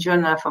 published in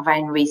Journal of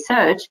Ovarian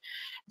Research,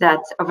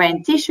 that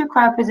ovarian tissue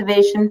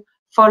cryopreservation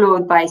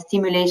followed by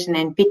stimulation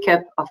and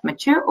pickup of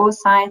mature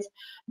oocytes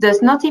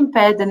does not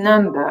impair the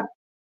number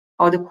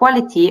or the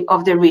quality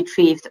of the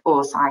retrieved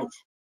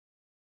oocytes.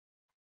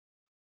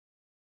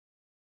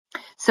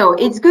 So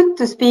it's good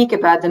to speak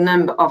about the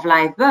number of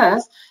live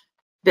births,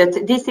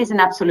 but this is an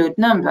absolute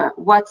number.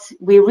 What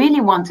we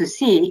really want to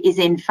see is,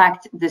 in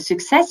fact, the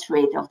success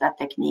rate of that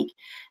technique.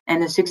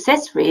 And the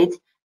success rate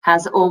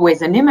has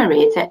always a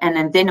numerator and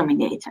a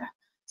denominator.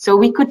 So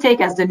we could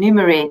take as the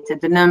numerator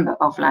the number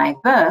of live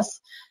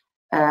births,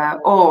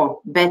 or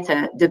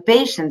better, the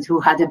patients who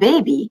had a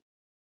baby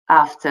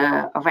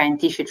after ovarian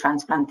tissue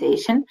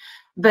transplantation.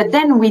 But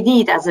then we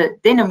need as a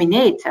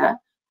denominator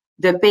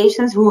the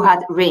patients who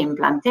had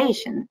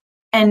reimplantation.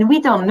 And we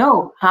don't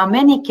know how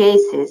many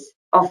cases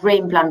of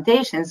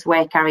reimplantations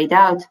were carried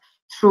out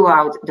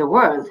throughout the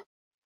world.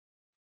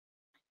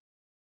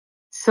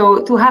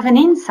 So to have an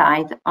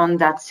insight on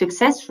that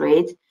success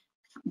rate,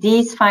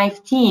 these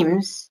 5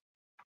 teams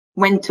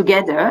went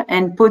together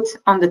and put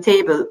on the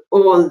table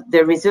all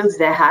the results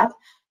they had.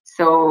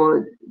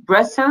 So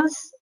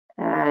Brussels,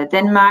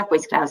 Denmark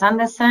with Klaus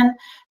Andersen,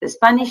 the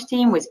Spanish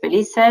team with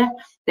Pellicer,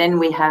 then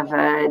we have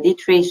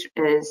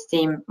Dietrich's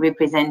team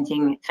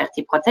representing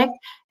FertiProtect,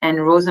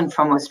 and Rosen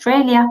from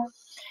Australia.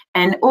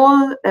 And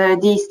all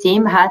these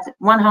teams had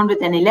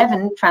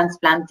 111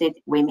 transplanted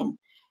women.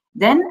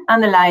 Then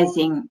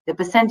analyzing the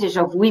percentage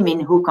of women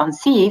who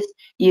conceived,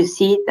 you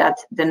see that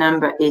the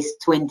number is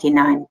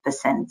 29%.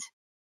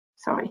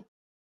 Sorry.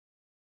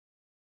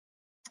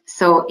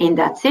 So in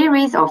that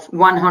series of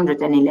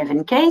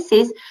 111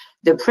 cases,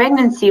 the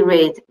pregnancy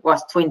rate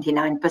was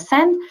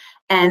 29%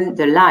 and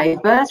the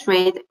live birth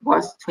rate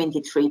was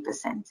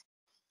 23%.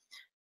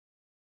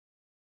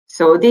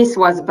 So this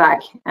was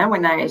back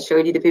when I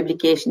showed you the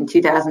publication in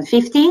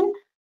 2015.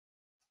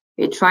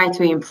 We tried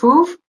to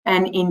improve,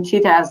 and in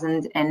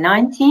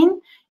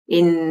 2019,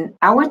 in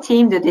our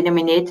team, the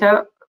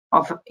denominator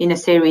in a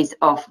series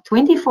of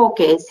 24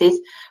 cases,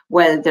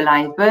 well, the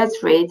live birth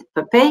rate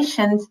per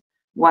patient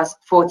was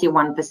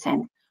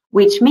 41%,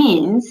 which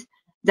means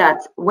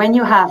that when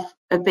you have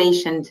a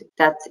patient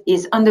that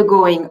is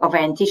undergoing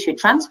ovarian tissue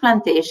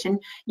transplantation,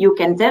 you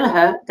can tell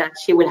her that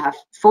she will have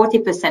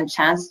 40%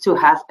 chance to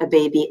have a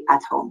baby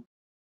at home.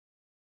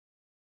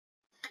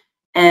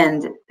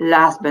 And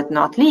last but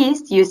not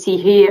least, you see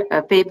here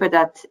a paper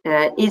that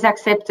is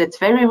accepted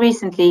very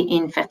recently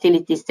in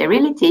Fertility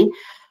Sterility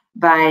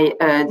by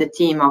the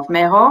team of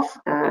Merhoff,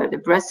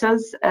 the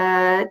Brussels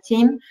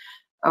team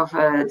of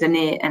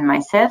Dené and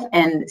myself,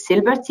 and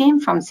Silber team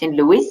from St.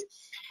 Louis.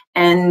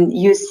 And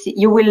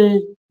you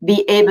will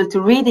be able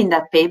to read in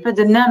that paper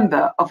the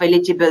number of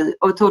eligible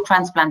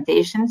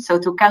auto-transplantations, so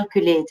to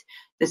calculate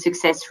the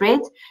success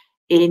rate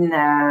in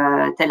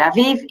Tel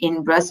Aviv,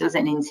 in Brussels,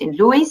 and in St.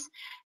 Louis.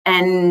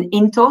 And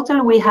in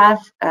total, we have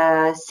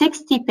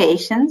 60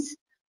 patients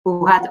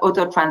who had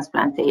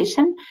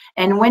auto-transplantation.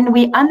 And when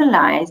we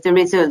analyze the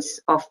results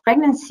of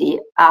pregnancy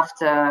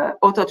after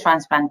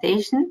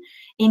auto-transplantation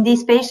in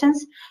these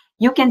patients,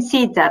 you can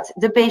see that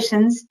the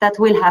patients that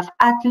will have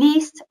at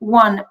least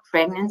one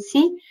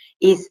pregnancy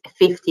is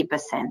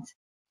 50%.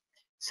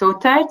 So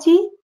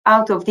 30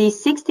 out of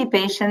these 60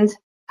 patients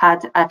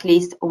had at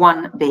least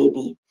one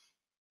baby.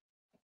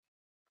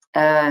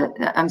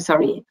 I'm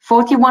sorry,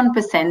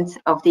 41%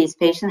 of these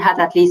patients had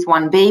at least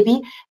one baby,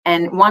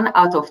 and 1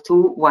 out of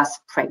 2 was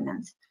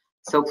pregnant.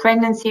 So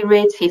pregnancy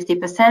rate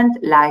 50%,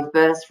 live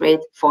birth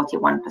rate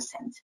 41%.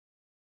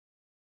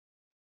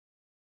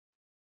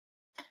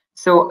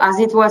 So as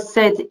it was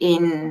said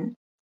in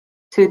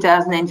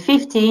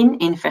 2015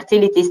 in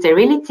Fertility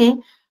Sterility,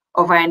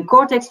 ovarian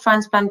cortex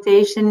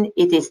transplantation,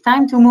 it is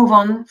time to move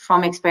on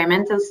from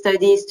experimental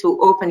studies to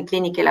open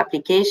clinical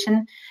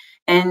application.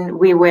 And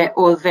we were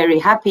all very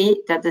happy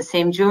that the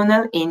same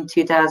journal in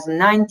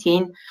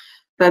 2019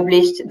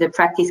 published the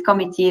practice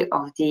committee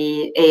of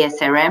the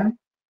ASRM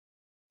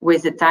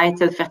with the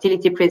title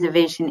Fertility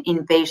Preservation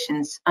in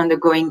Patients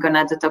Undergoing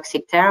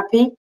Gonadotoxic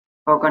Therapy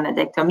or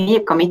Gonadectomy, a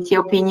committee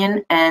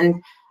opinion,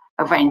 and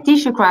ovarian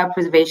tissue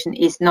cryopreservation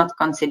is not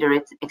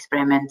considered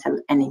experimental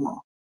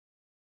anymore.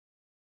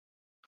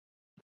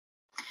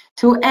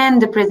 To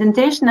end the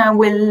presentation, I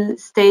will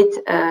state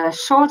a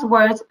short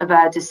word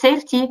about the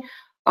safety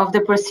of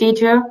the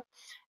procedure.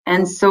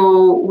 And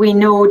so we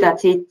know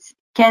that it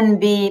can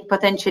be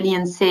potentially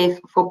unsafe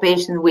for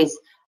patients with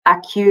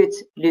acute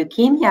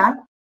leukemia.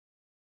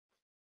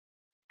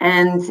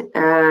 And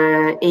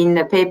in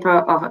the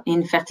paper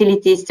in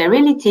Fertility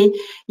Sterility,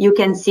 you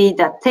can see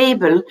that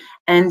table.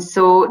 And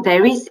so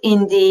there is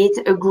indeed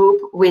a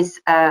group with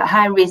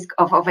high risk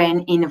of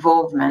ovarian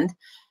involvement.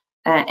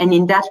 And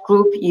in that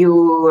group,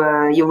 you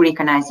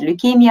recognize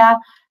leukemia,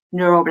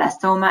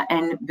 neuroblastoma,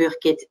 and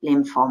Burkitt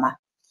lymphoma.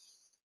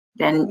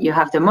 Then you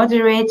have the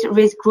moderate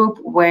risk group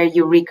where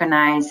you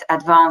recognize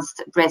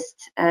advanced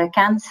breast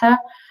cancer,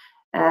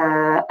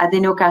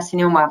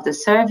 adenocarcinoma of the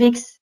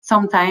cervix,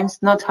 sometimes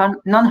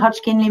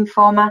non-Hodgkin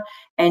lymphoma,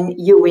 and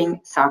Ewing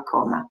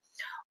sarcoma.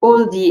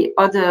 All the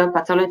other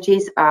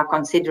pathologies are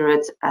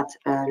considered at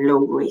low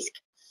risk.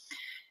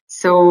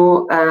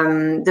 So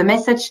the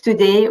message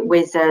today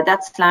with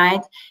that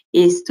slide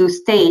is to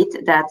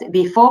state that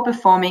before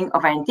performing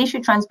ovarian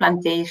tissue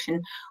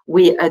transplantation,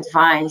 we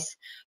advise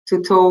to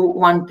tow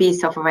one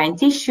piece of ovarian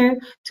tissue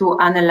to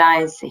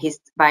analyze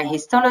by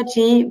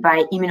histology,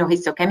 by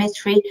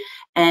immunohistochemistry,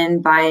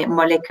 and by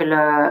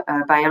molecular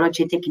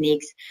biology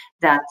techniques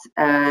that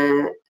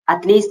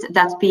at least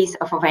that piece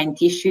of ovarian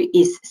tissue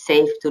is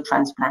safe to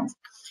transplant.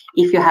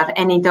 If you have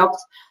any doubt,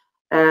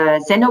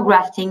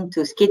 xenografting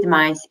to skid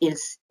mice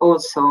is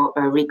also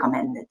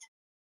recommended.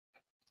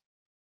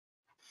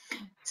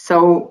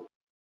 So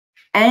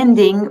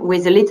ending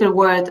with a little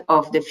word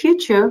of the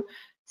future.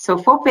 So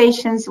for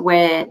patients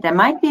where there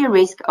might be a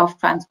risk of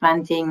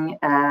transplanting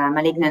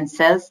malignant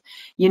cells,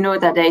 you know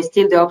that there is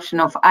still the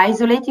option of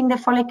isolating the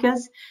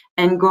follicles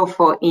and go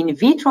for in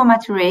vitro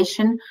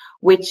maturation,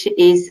 which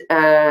is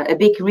a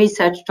big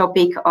research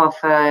topic of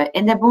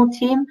Endeavour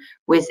team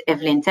with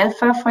Evelyn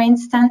Telfer, for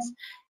instance.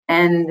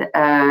 And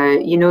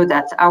you know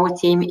that our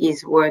team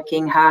is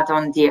working hard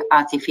on the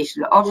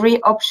artificial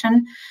ovary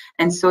option.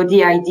 And so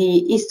the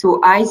idea is to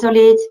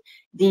isolate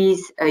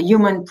these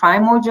human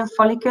primordial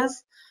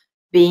follicles,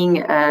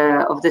 being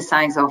of the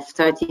size of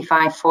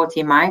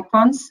 35-40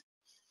 microns,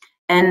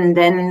 and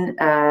then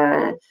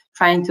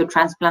trying to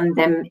transplant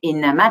them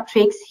in a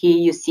matrix. Here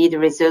you see the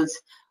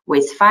results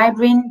with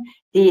fibrin.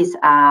 These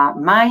are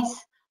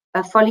mice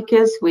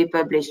follicles we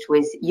published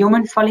with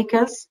human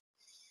follicles.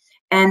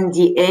 And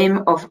the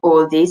aim of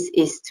all this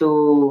is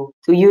to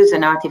use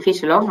an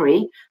artificial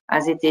ovary,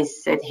 as it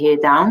is said here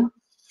down.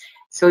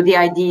 So the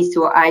idea is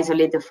to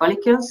isolate the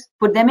follicles,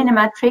 put them in a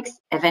matrix,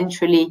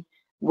 eventually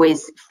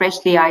with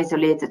freshly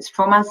isolated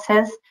stromal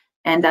cells,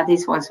 and that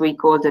is what we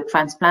call the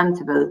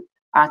transplantable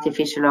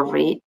artificial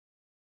ovary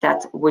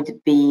that would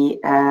be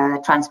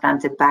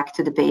transplanted back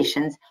to the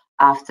patient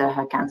after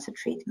her cancer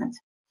treatment.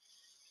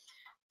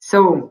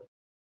 So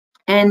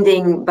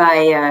ending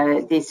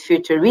by this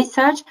future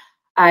research,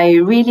 I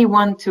really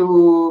want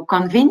to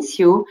convince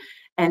you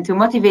and to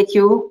motivate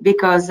you,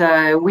 because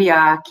we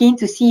are keen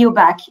to see you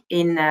back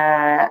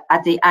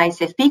at the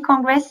ISFP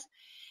Congress.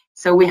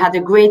 So we had a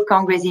great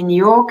Congress in New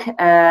York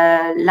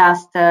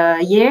last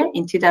year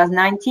in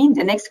 2019.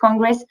 The next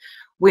Congress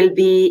will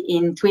be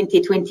in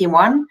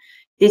 2021.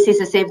 This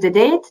is a save the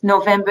date,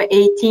 November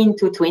 18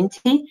 to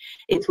 20.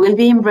 It will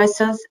be in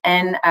Brussels,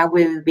 and I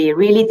will be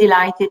really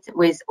delighted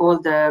with all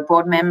the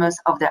board members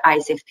of the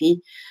ISFP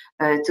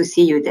to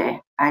see you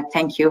there. I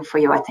thank you for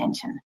your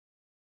attention.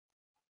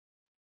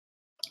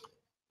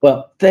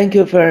 Well, thank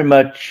you very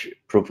much,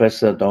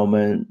 Professor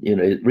Dolman.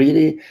 It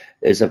really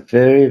is a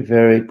very,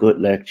 very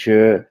good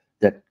lecture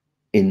that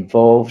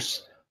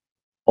involves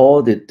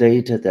all the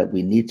data that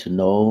we need to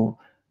know,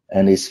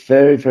 and it's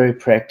very, very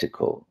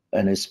practical,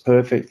 and it's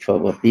perfect for a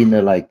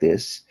webinar like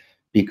this,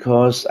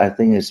 because I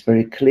think it's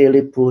very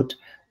clearly put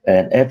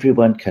and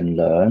everyone can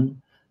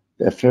learn.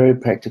 They're very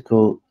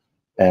practical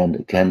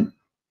and can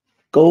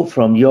go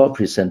from your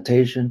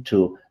presentation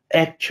to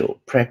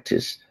actual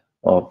practice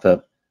of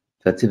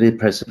fertility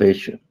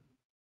preservation.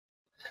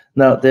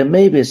 Now, there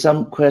may be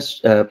some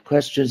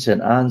questions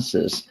and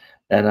answers,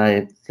 and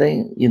I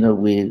think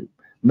we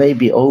may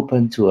be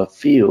open to a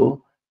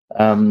few.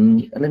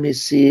 Let me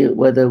see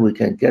whether we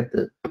can get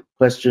the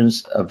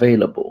questions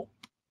available.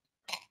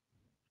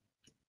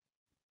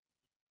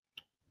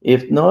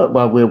 If not,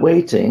 while we're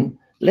waiting,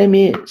 let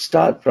me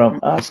start from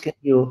asking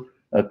you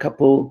a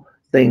couple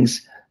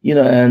things.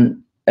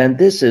 And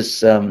this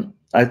is,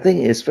 I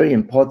think it's very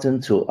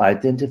important to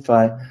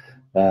identify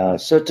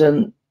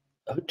certain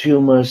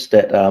tumors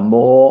that are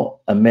more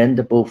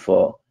amenable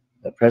for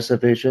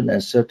preservation,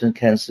 and certain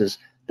cancers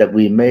that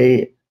we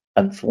may,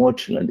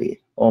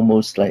 unfortunately,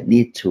 almost like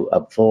need to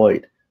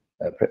avoid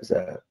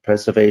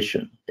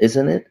preservation,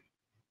 isn't it?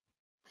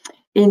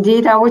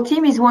 Indeed, our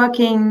team is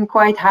working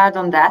quite hard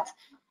on that,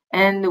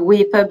 and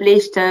we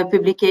published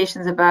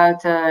publications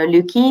about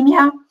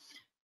leukemia,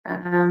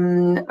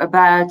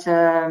 about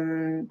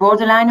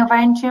borderline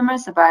ovarian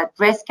tumors, about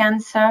breast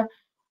cancer,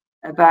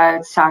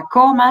 about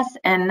sarcomas,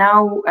 and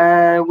now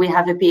we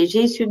have a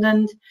PhD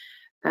student,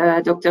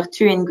 Dr.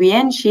 Tu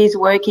Nguyen. She's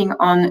working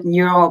on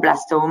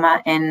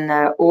neuroblastoma and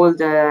all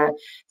the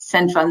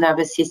central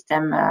nervous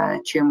system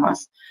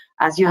tumors.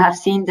 As you have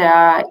seen, they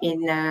are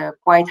in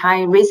quite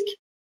high risk,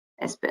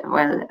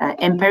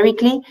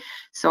 empirically.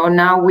 So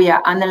now we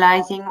are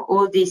analyzing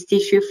all these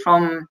tissue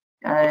from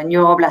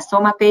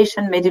neuroblastoma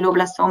patient,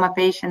 medulloblastoma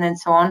patient, and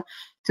so on,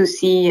 to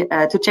see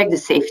to check the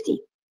safety.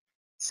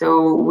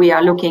 So we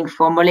are looking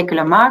for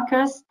molecular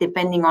markers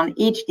depending on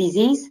each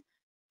disease,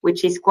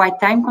 which is quite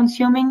time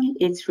consuming.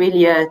 It's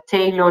really a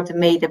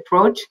tailor-made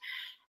approach.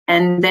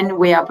 And then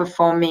we are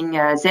performing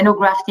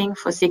xenografting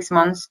for 6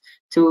 months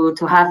to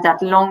have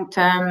that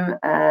long-term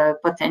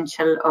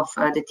potential of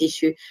the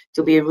tissue,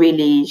 to be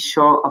really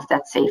sure of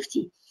that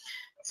safety.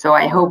 So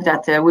I hope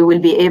that we will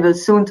be able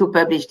soon to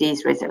publish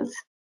these results.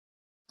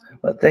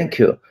 Well, thank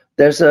you.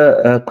 There's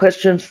a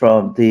question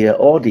from the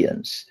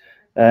audience.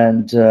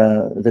 And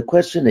the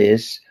question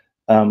is,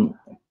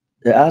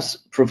 they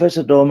ask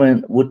Professor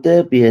Dolman, would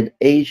there be an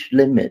age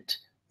limit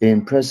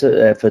in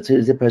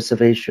fertility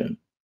preservation?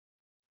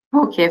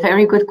 Okay,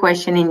 very good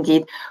question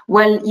indeed.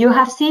 Well, you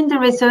have seen the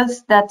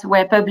results that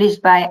were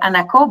published by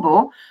Anna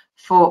Kobo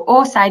for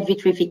oocyte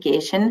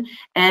vitrification,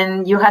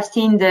 and you have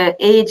seen the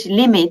age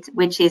limit,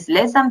 which is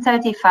less than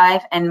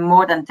 35 and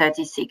more than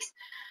 36.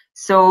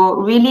 So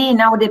really,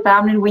 in our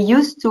department, we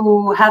used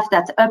to have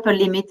that upper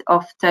limit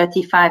of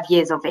 35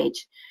 years of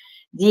age.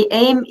 The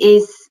aim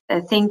is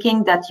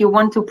thinking that you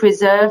want to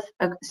preserve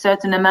a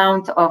certain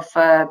amount of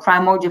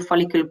primordial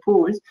follicle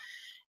pools.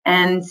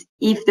 And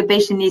if the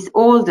patient is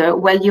older,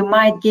 well, you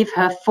might give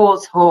her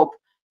false hope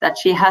that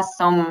she has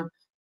some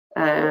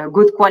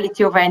good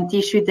quality ovarian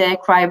tissue there,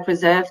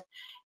 cryopreserved,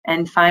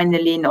 and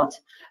finally not.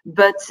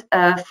 But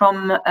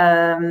from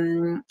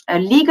a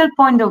legal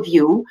point of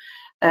view,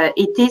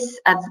 it is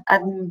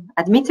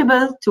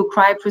admissible to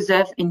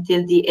cryopreserve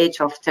until the age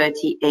of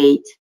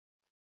 38.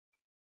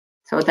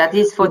 So that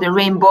is for the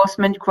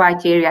reimbursement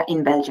criteria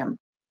in Belgium.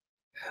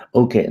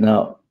 Okay,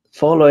 now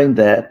following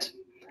that,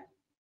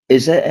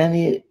 is there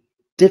any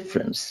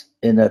difference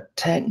in the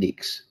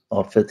techniques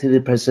of fertility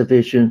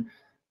preservation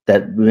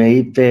that may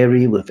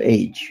vary with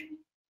age?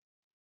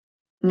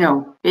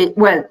 No.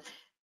 Well,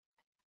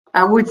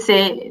 I would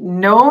say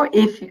no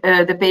if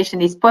the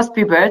patient is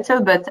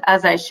post-pubertal, but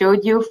as I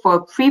showed you,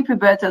 for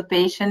pre-pubertal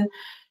patient,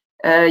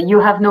 you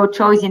have no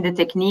choice in the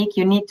technique.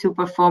 You need to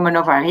perform an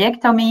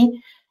ovariectomy.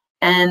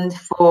 And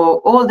for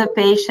all the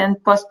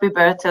patients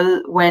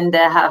post-pubertal, when they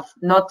have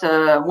not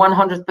a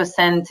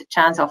 100%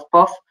 chance of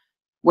POF,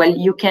 well,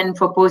 you can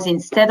propose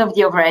instead of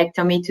the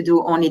ovariectomy to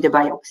do only the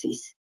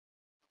biopsies.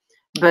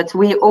 But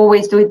we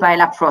always do it by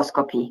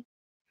laparoscopy.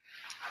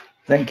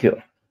 Thank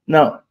you.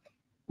 Now,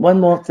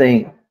 one more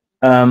thing.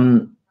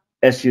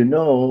 As you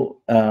know,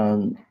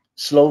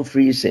 slow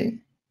freezing,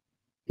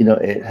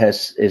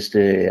 is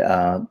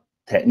the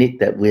technique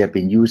that we have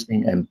been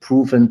using and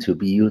proven to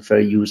be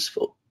very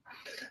useful.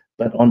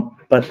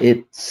 But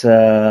it's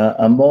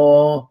a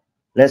more,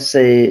 let's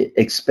say,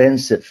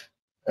 expensive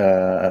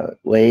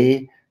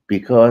way,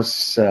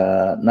 because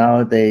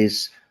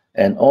nowadays,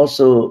 and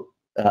also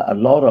a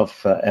lot of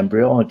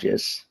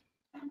embryologists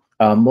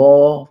are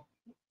more,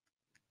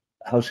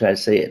 how should I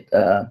say it?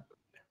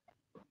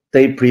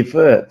 They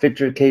prefer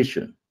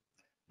vitrification.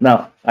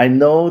 Now, I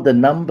know the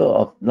number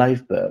of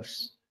live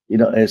births,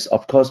 is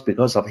of course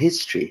because of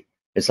history.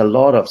 It's a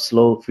lot of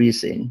slow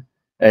freezing.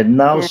 And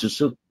now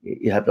Suzuki,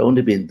 you have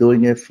only been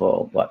doing it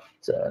for what?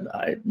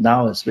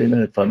 Now it's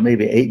been for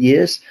maybe 8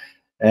 years.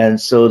 And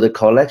so the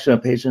collection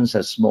of patients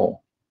are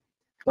small.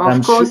 But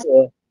I'm course.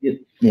 sure,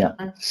 yeah.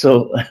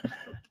 So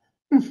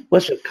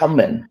what's your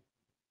comment?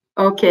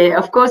 Okay,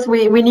 of course,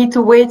 we need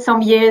to wait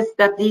some years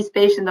that these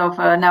patients of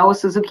Nao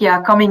Suzuki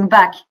are coming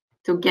back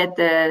to get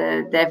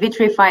their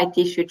vitrified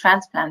tissue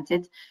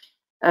transplanted.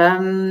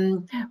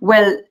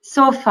 Well,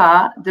 so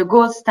far, the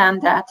gold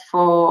standard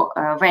for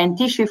ovarian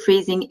tissue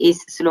freezing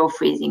is slow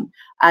freezing.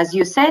 As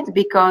you said,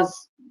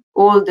 because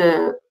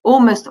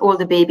almost all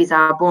the babies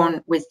are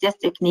born with this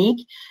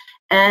technique.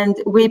 And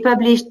we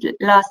published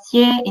last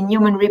year in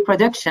Human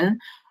Reproduction,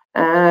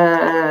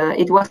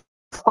 it was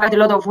quite a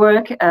lot of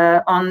work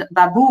on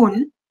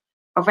baboon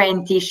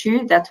ovarian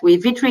tissue that we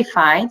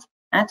vitrified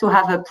to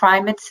have a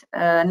primate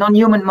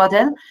non-human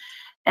model.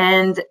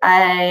 And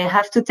I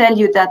have to tell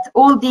you that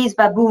all these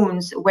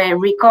baboons were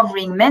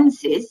recovering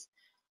menses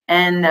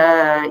and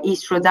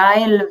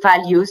estradiol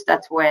values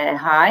that were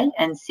high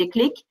and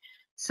cyclic.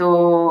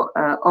 So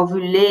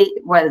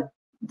the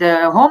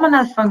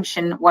hormonal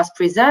function was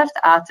preserved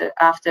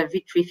after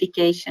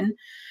vitrification,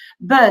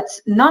 but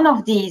none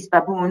of these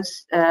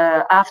baboons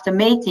after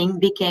mating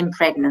became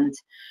pregnant.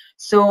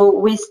 So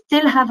we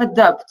still have a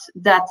doubt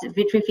that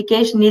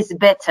vitrification is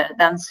better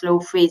than slow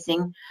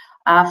freezing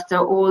after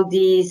all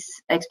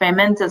these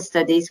experimental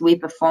studies we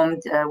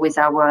performed with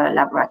our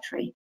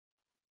laboratory.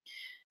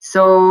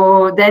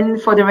 So then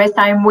for the rest,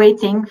 I'm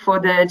waiting for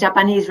the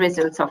Japanese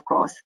results, of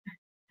course.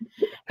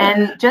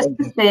 And just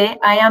to say,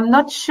 I am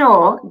not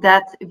sure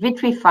that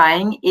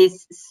vitrifying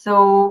is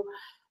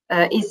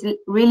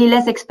really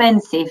less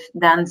expensive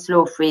than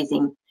slow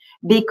freezing,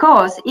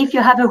 because if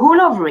you have a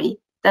whole ovary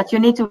that you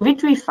need to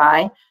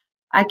vitrify,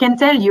 I can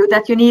tell you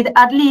that you need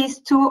at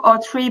least 2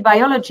 or 3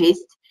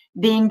 biologists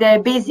being there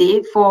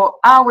busy for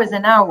hours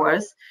and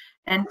hours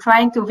and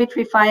trying to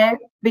vitrify,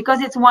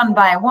 because it's one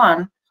by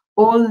one,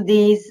 all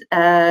these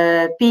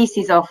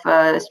pieces of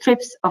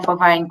strips of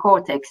ovarian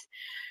cortex.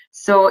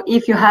 So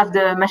if you have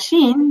the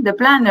machine, the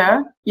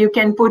planner, you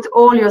can put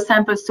all your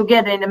samples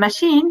together in the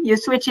machine, you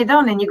switch it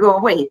on and you go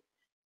away.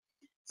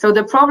 So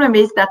the problem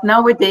is that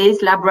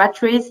nowadays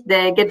laboratories,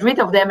 they get rid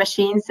of their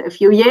machines a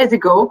few years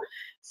ago,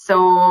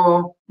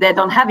 so they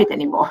don't have it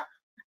anymore.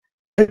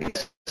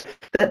 That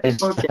is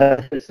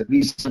the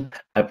reason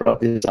I brought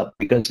this up,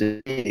 because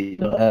as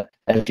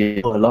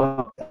you know, a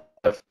lot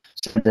of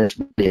centers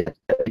we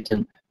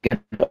can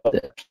get rid of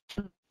the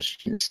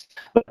machines.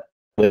 But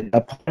with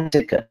a point,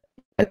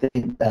 I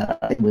think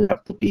we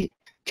have to be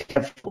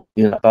careful,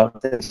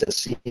 about this. The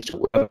stage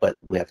work, but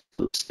we have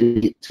to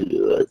see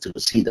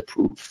see the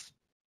proof.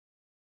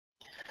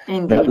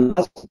 Indeed.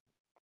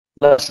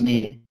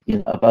 Lastly,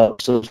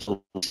 about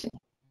social freezing.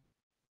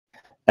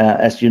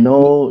 As you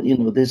know,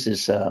 this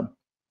is a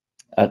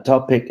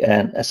topic,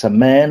 and as a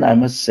man, I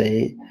must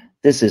say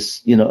this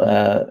is,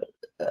 a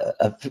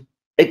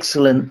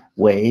excellent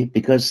way,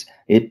 because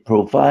it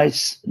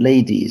provides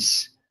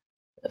ladies,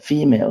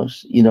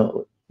 females,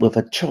 with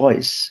a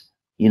choice,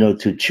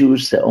 to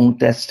choose their own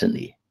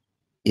destiny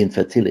in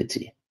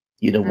fertility.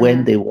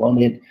 When they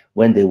want it,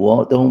 when they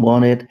don't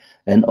want it,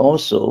 and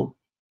also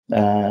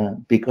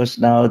because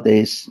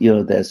nowadays,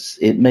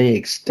 it may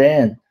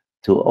extend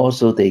to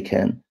also they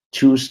can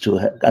choose to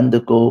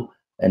undergo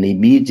an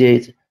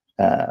immediate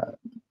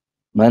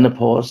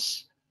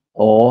menopause,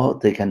 or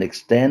they can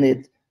extend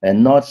it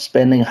and not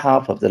spending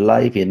half of their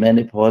life in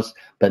menopause,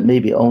 but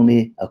maybe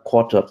only a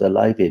quarter of their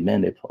life in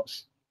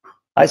menopause.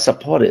 I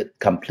support it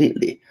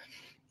completely.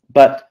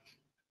 But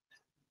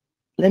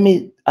let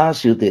me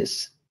ask you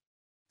this.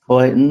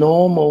 For a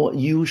normal,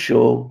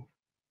 usual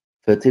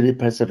fertility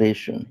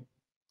preservation,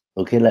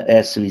 okay,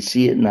 as we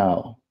see it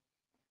now,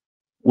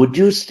 would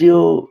you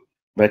still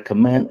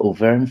recommend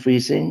ovarian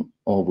freezing,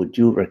 or would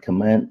you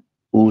recommend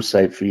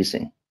oocyte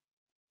freezing?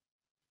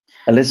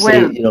 And let's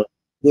say,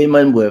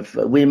 women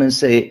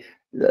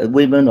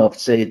of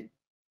say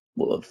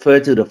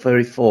 30 to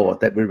 34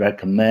 that we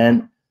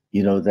recommend,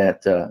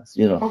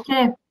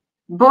 Okay,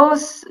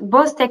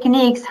 both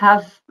techniques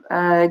have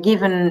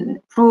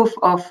given proof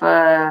of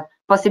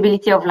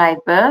possibility of live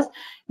birth.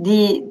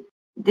 The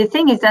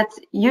thing is that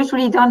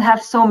usually you don't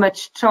have so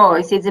much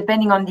choice. It's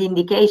depending on the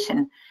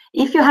indication.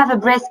 If you have a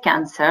breast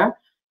cancer,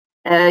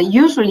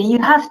 usually you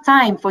have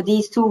time for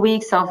these 2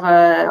 weeks of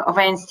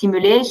ovarian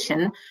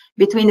stimulation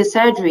between the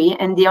surgery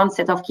and the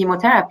onset of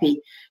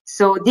chemotherapy.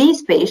 So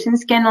these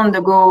patients can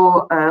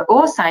undergo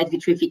oocyte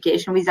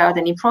vitrification without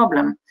any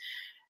problem.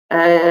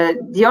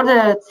 The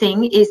other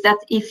thing is that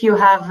if you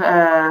have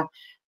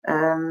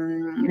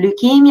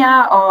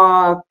leukemia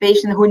or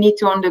patient who need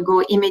to undergo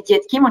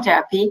immediate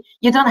chemotherapy,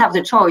 you don't have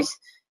the choice.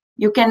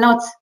 You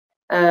cannot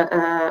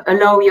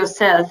allow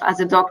yourself as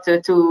a doctor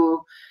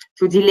to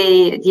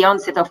delay the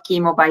onset of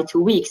chemo by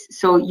 2 weeks.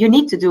 So you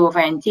need to do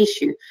ovarian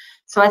tissue.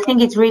 So I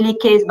think it's really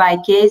case by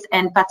case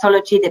and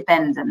pathology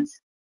dependent.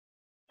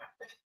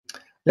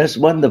 That's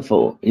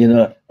wonderful. You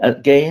know,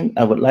 again,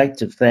 I would like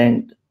to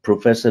thank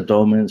Professor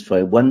Dolmans for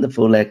a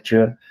wonderful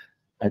lecture.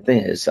 I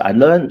think I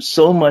learned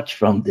so much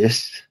from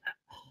this.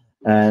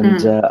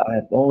 And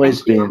I've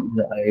always been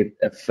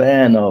a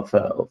fan of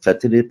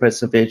fertility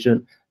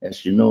preservation.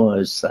 As you know,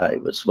 as I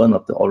was one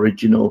of the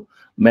original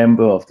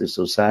member of the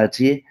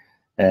society.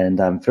 And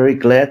I'm very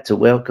glad to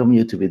welcome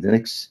you to be the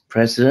next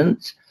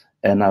president.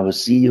 And I will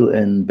see you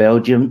in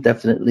Belgium,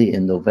 definitely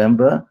in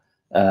November.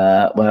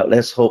 Well,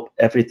 let's hope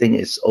everything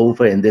is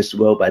over in this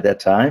world by that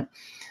time.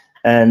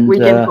 And we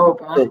can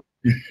hope. Huh?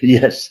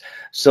 Yes.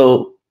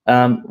 So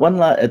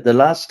the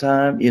last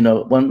time, you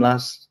know, one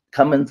last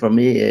comment from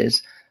me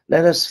is,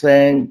 let us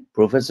thank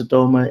Professor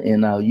Dolman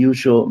in our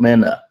usual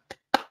manner.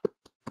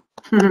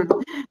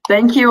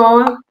 Thank you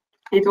all.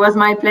 It was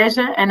my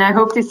pleasure, and I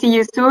hope to see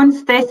you soon.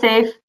 Stay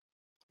safe.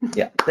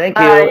 Yeah, thank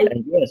you.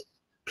 And yes,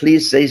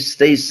 please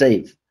stay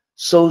safe.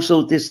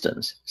 Social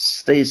distance.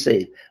 Stay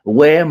safe.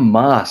 Wear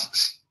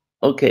masks.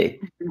 Okay.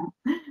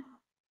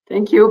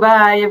 Thank you.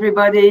 Bye,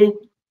 everybody.